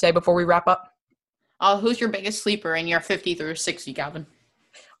you want to say before we wrap up? Who's your biggest sleeper in your 50 through 60, Calvin?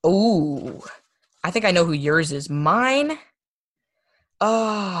 Ooh, I think I know who yours is. Mine?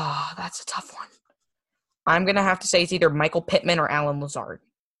 Oh, that's a tough one. I'm going to have to say it's either Michael Pittman or Alan Lazard.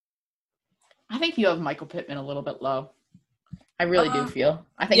 I think you have Michael Pittman a little bit low. I really do feel.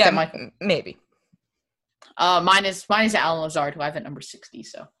 I think that might maybe. Mine is Alan Lazard, who I have at number 60.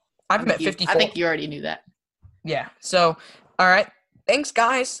 So I've met 54. I think you already knew that. Yeah. So, all right. Thanks,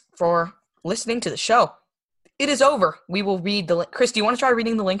 guys, for listening to the show. It is over. We will read the link. Chris, do you want to try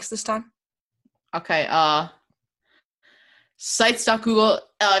reading the links this time? Okay. Sites.google.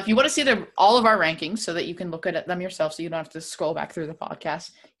 If you want to see all of our rankings so that you can look at them yourself so you don't have to scroll back through the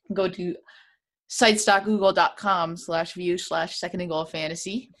podcast, you can go to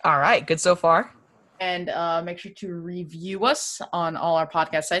sites.google.com/view/second-and-goal-fantasy. All right. Good so far. And make sure to review us on all our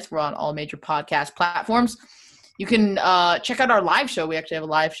podcast sites. We're on all major podcast platforms. You can check out our live show. We actually have a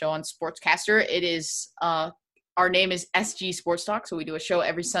live show on Sportscaster. It is our name is SG Sports Talk. So we do a show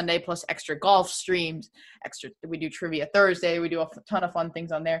every Sunday plus extra golf streams. We do trivia Thursday. We do a ton of fun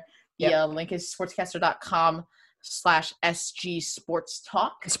things on there. The link is sportscaster.com/SG Sports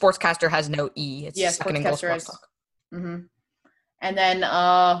Talk. Sportscaster has no E. It's Second and Goal Sports Talk. Mm-hmm. And then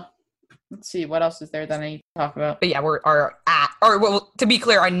let's see, what else is there that I need to talk about? But yeah, to be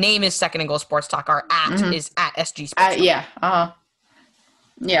clear, our name is Second and Goal Sports Talk. Our is at SG Sports Talk.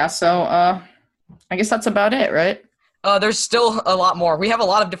 Yeah, so I guess that's about it, right? There's still a lot more. We have a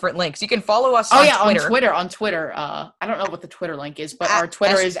lot of different links. You can follow us on Twitter. On Twitter. I don't know what the Twitter link is, but our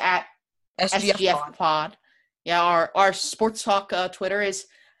Twitter is at SGF Pod. Yeah, our Sports Talk Twitter is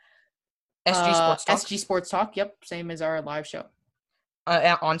SG Sports Talk. SG Sports Talk, yep, same as our live show.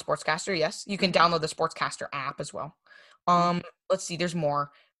 On Sportscaster, yes. You can download the Sportscaster app as well. Let's see, there's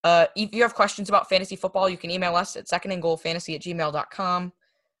more. If you have questions about fantasy football, you can email us at secondandgoalfantasy@gmail.com.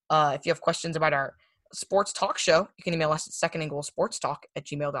 If you have questions about our sports talk show, you can email us at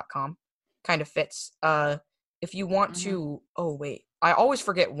secondandgoalsportstalk@gmail.com. Kind of fits. If you want to, I always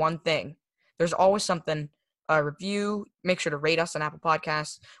forget one thing. There's always something, review. Make sure to rate us on Apple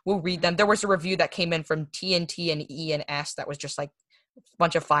Podcasts. We'll read them. There was a review that came in from TNT and E and S that was just like a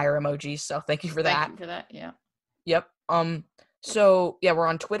bunch of fire emojis. So thank you for that. Thank you for that. Yeah. Yep. So yeah, we're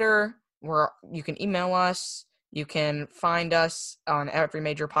on Twitter. You can email us. You can find us on every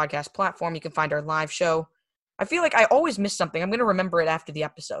major podcast platform. You can find our live show. I feel like I always miss something. I'm going to remember it after the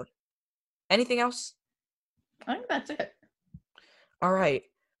episode. Anything else? I think that's it. All right.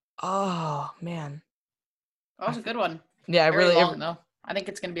 Oh, man. That was a good one. Yeah, Very long, though. I think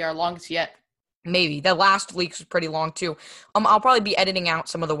it's going to be our longest yet. Maybe. The last week was pretty long, too. I'll probably be editing out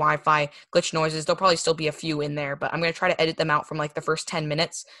some of the Wi-Fi glitch noises. There'll probably still be a few in there, but I'm going to try to edit them out from like the first 10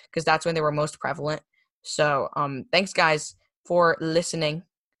 minutes because that's when they were most prevalent. So, thanks, guys, for listening,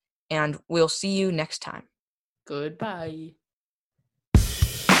 and we'll see you next time. Goodbye.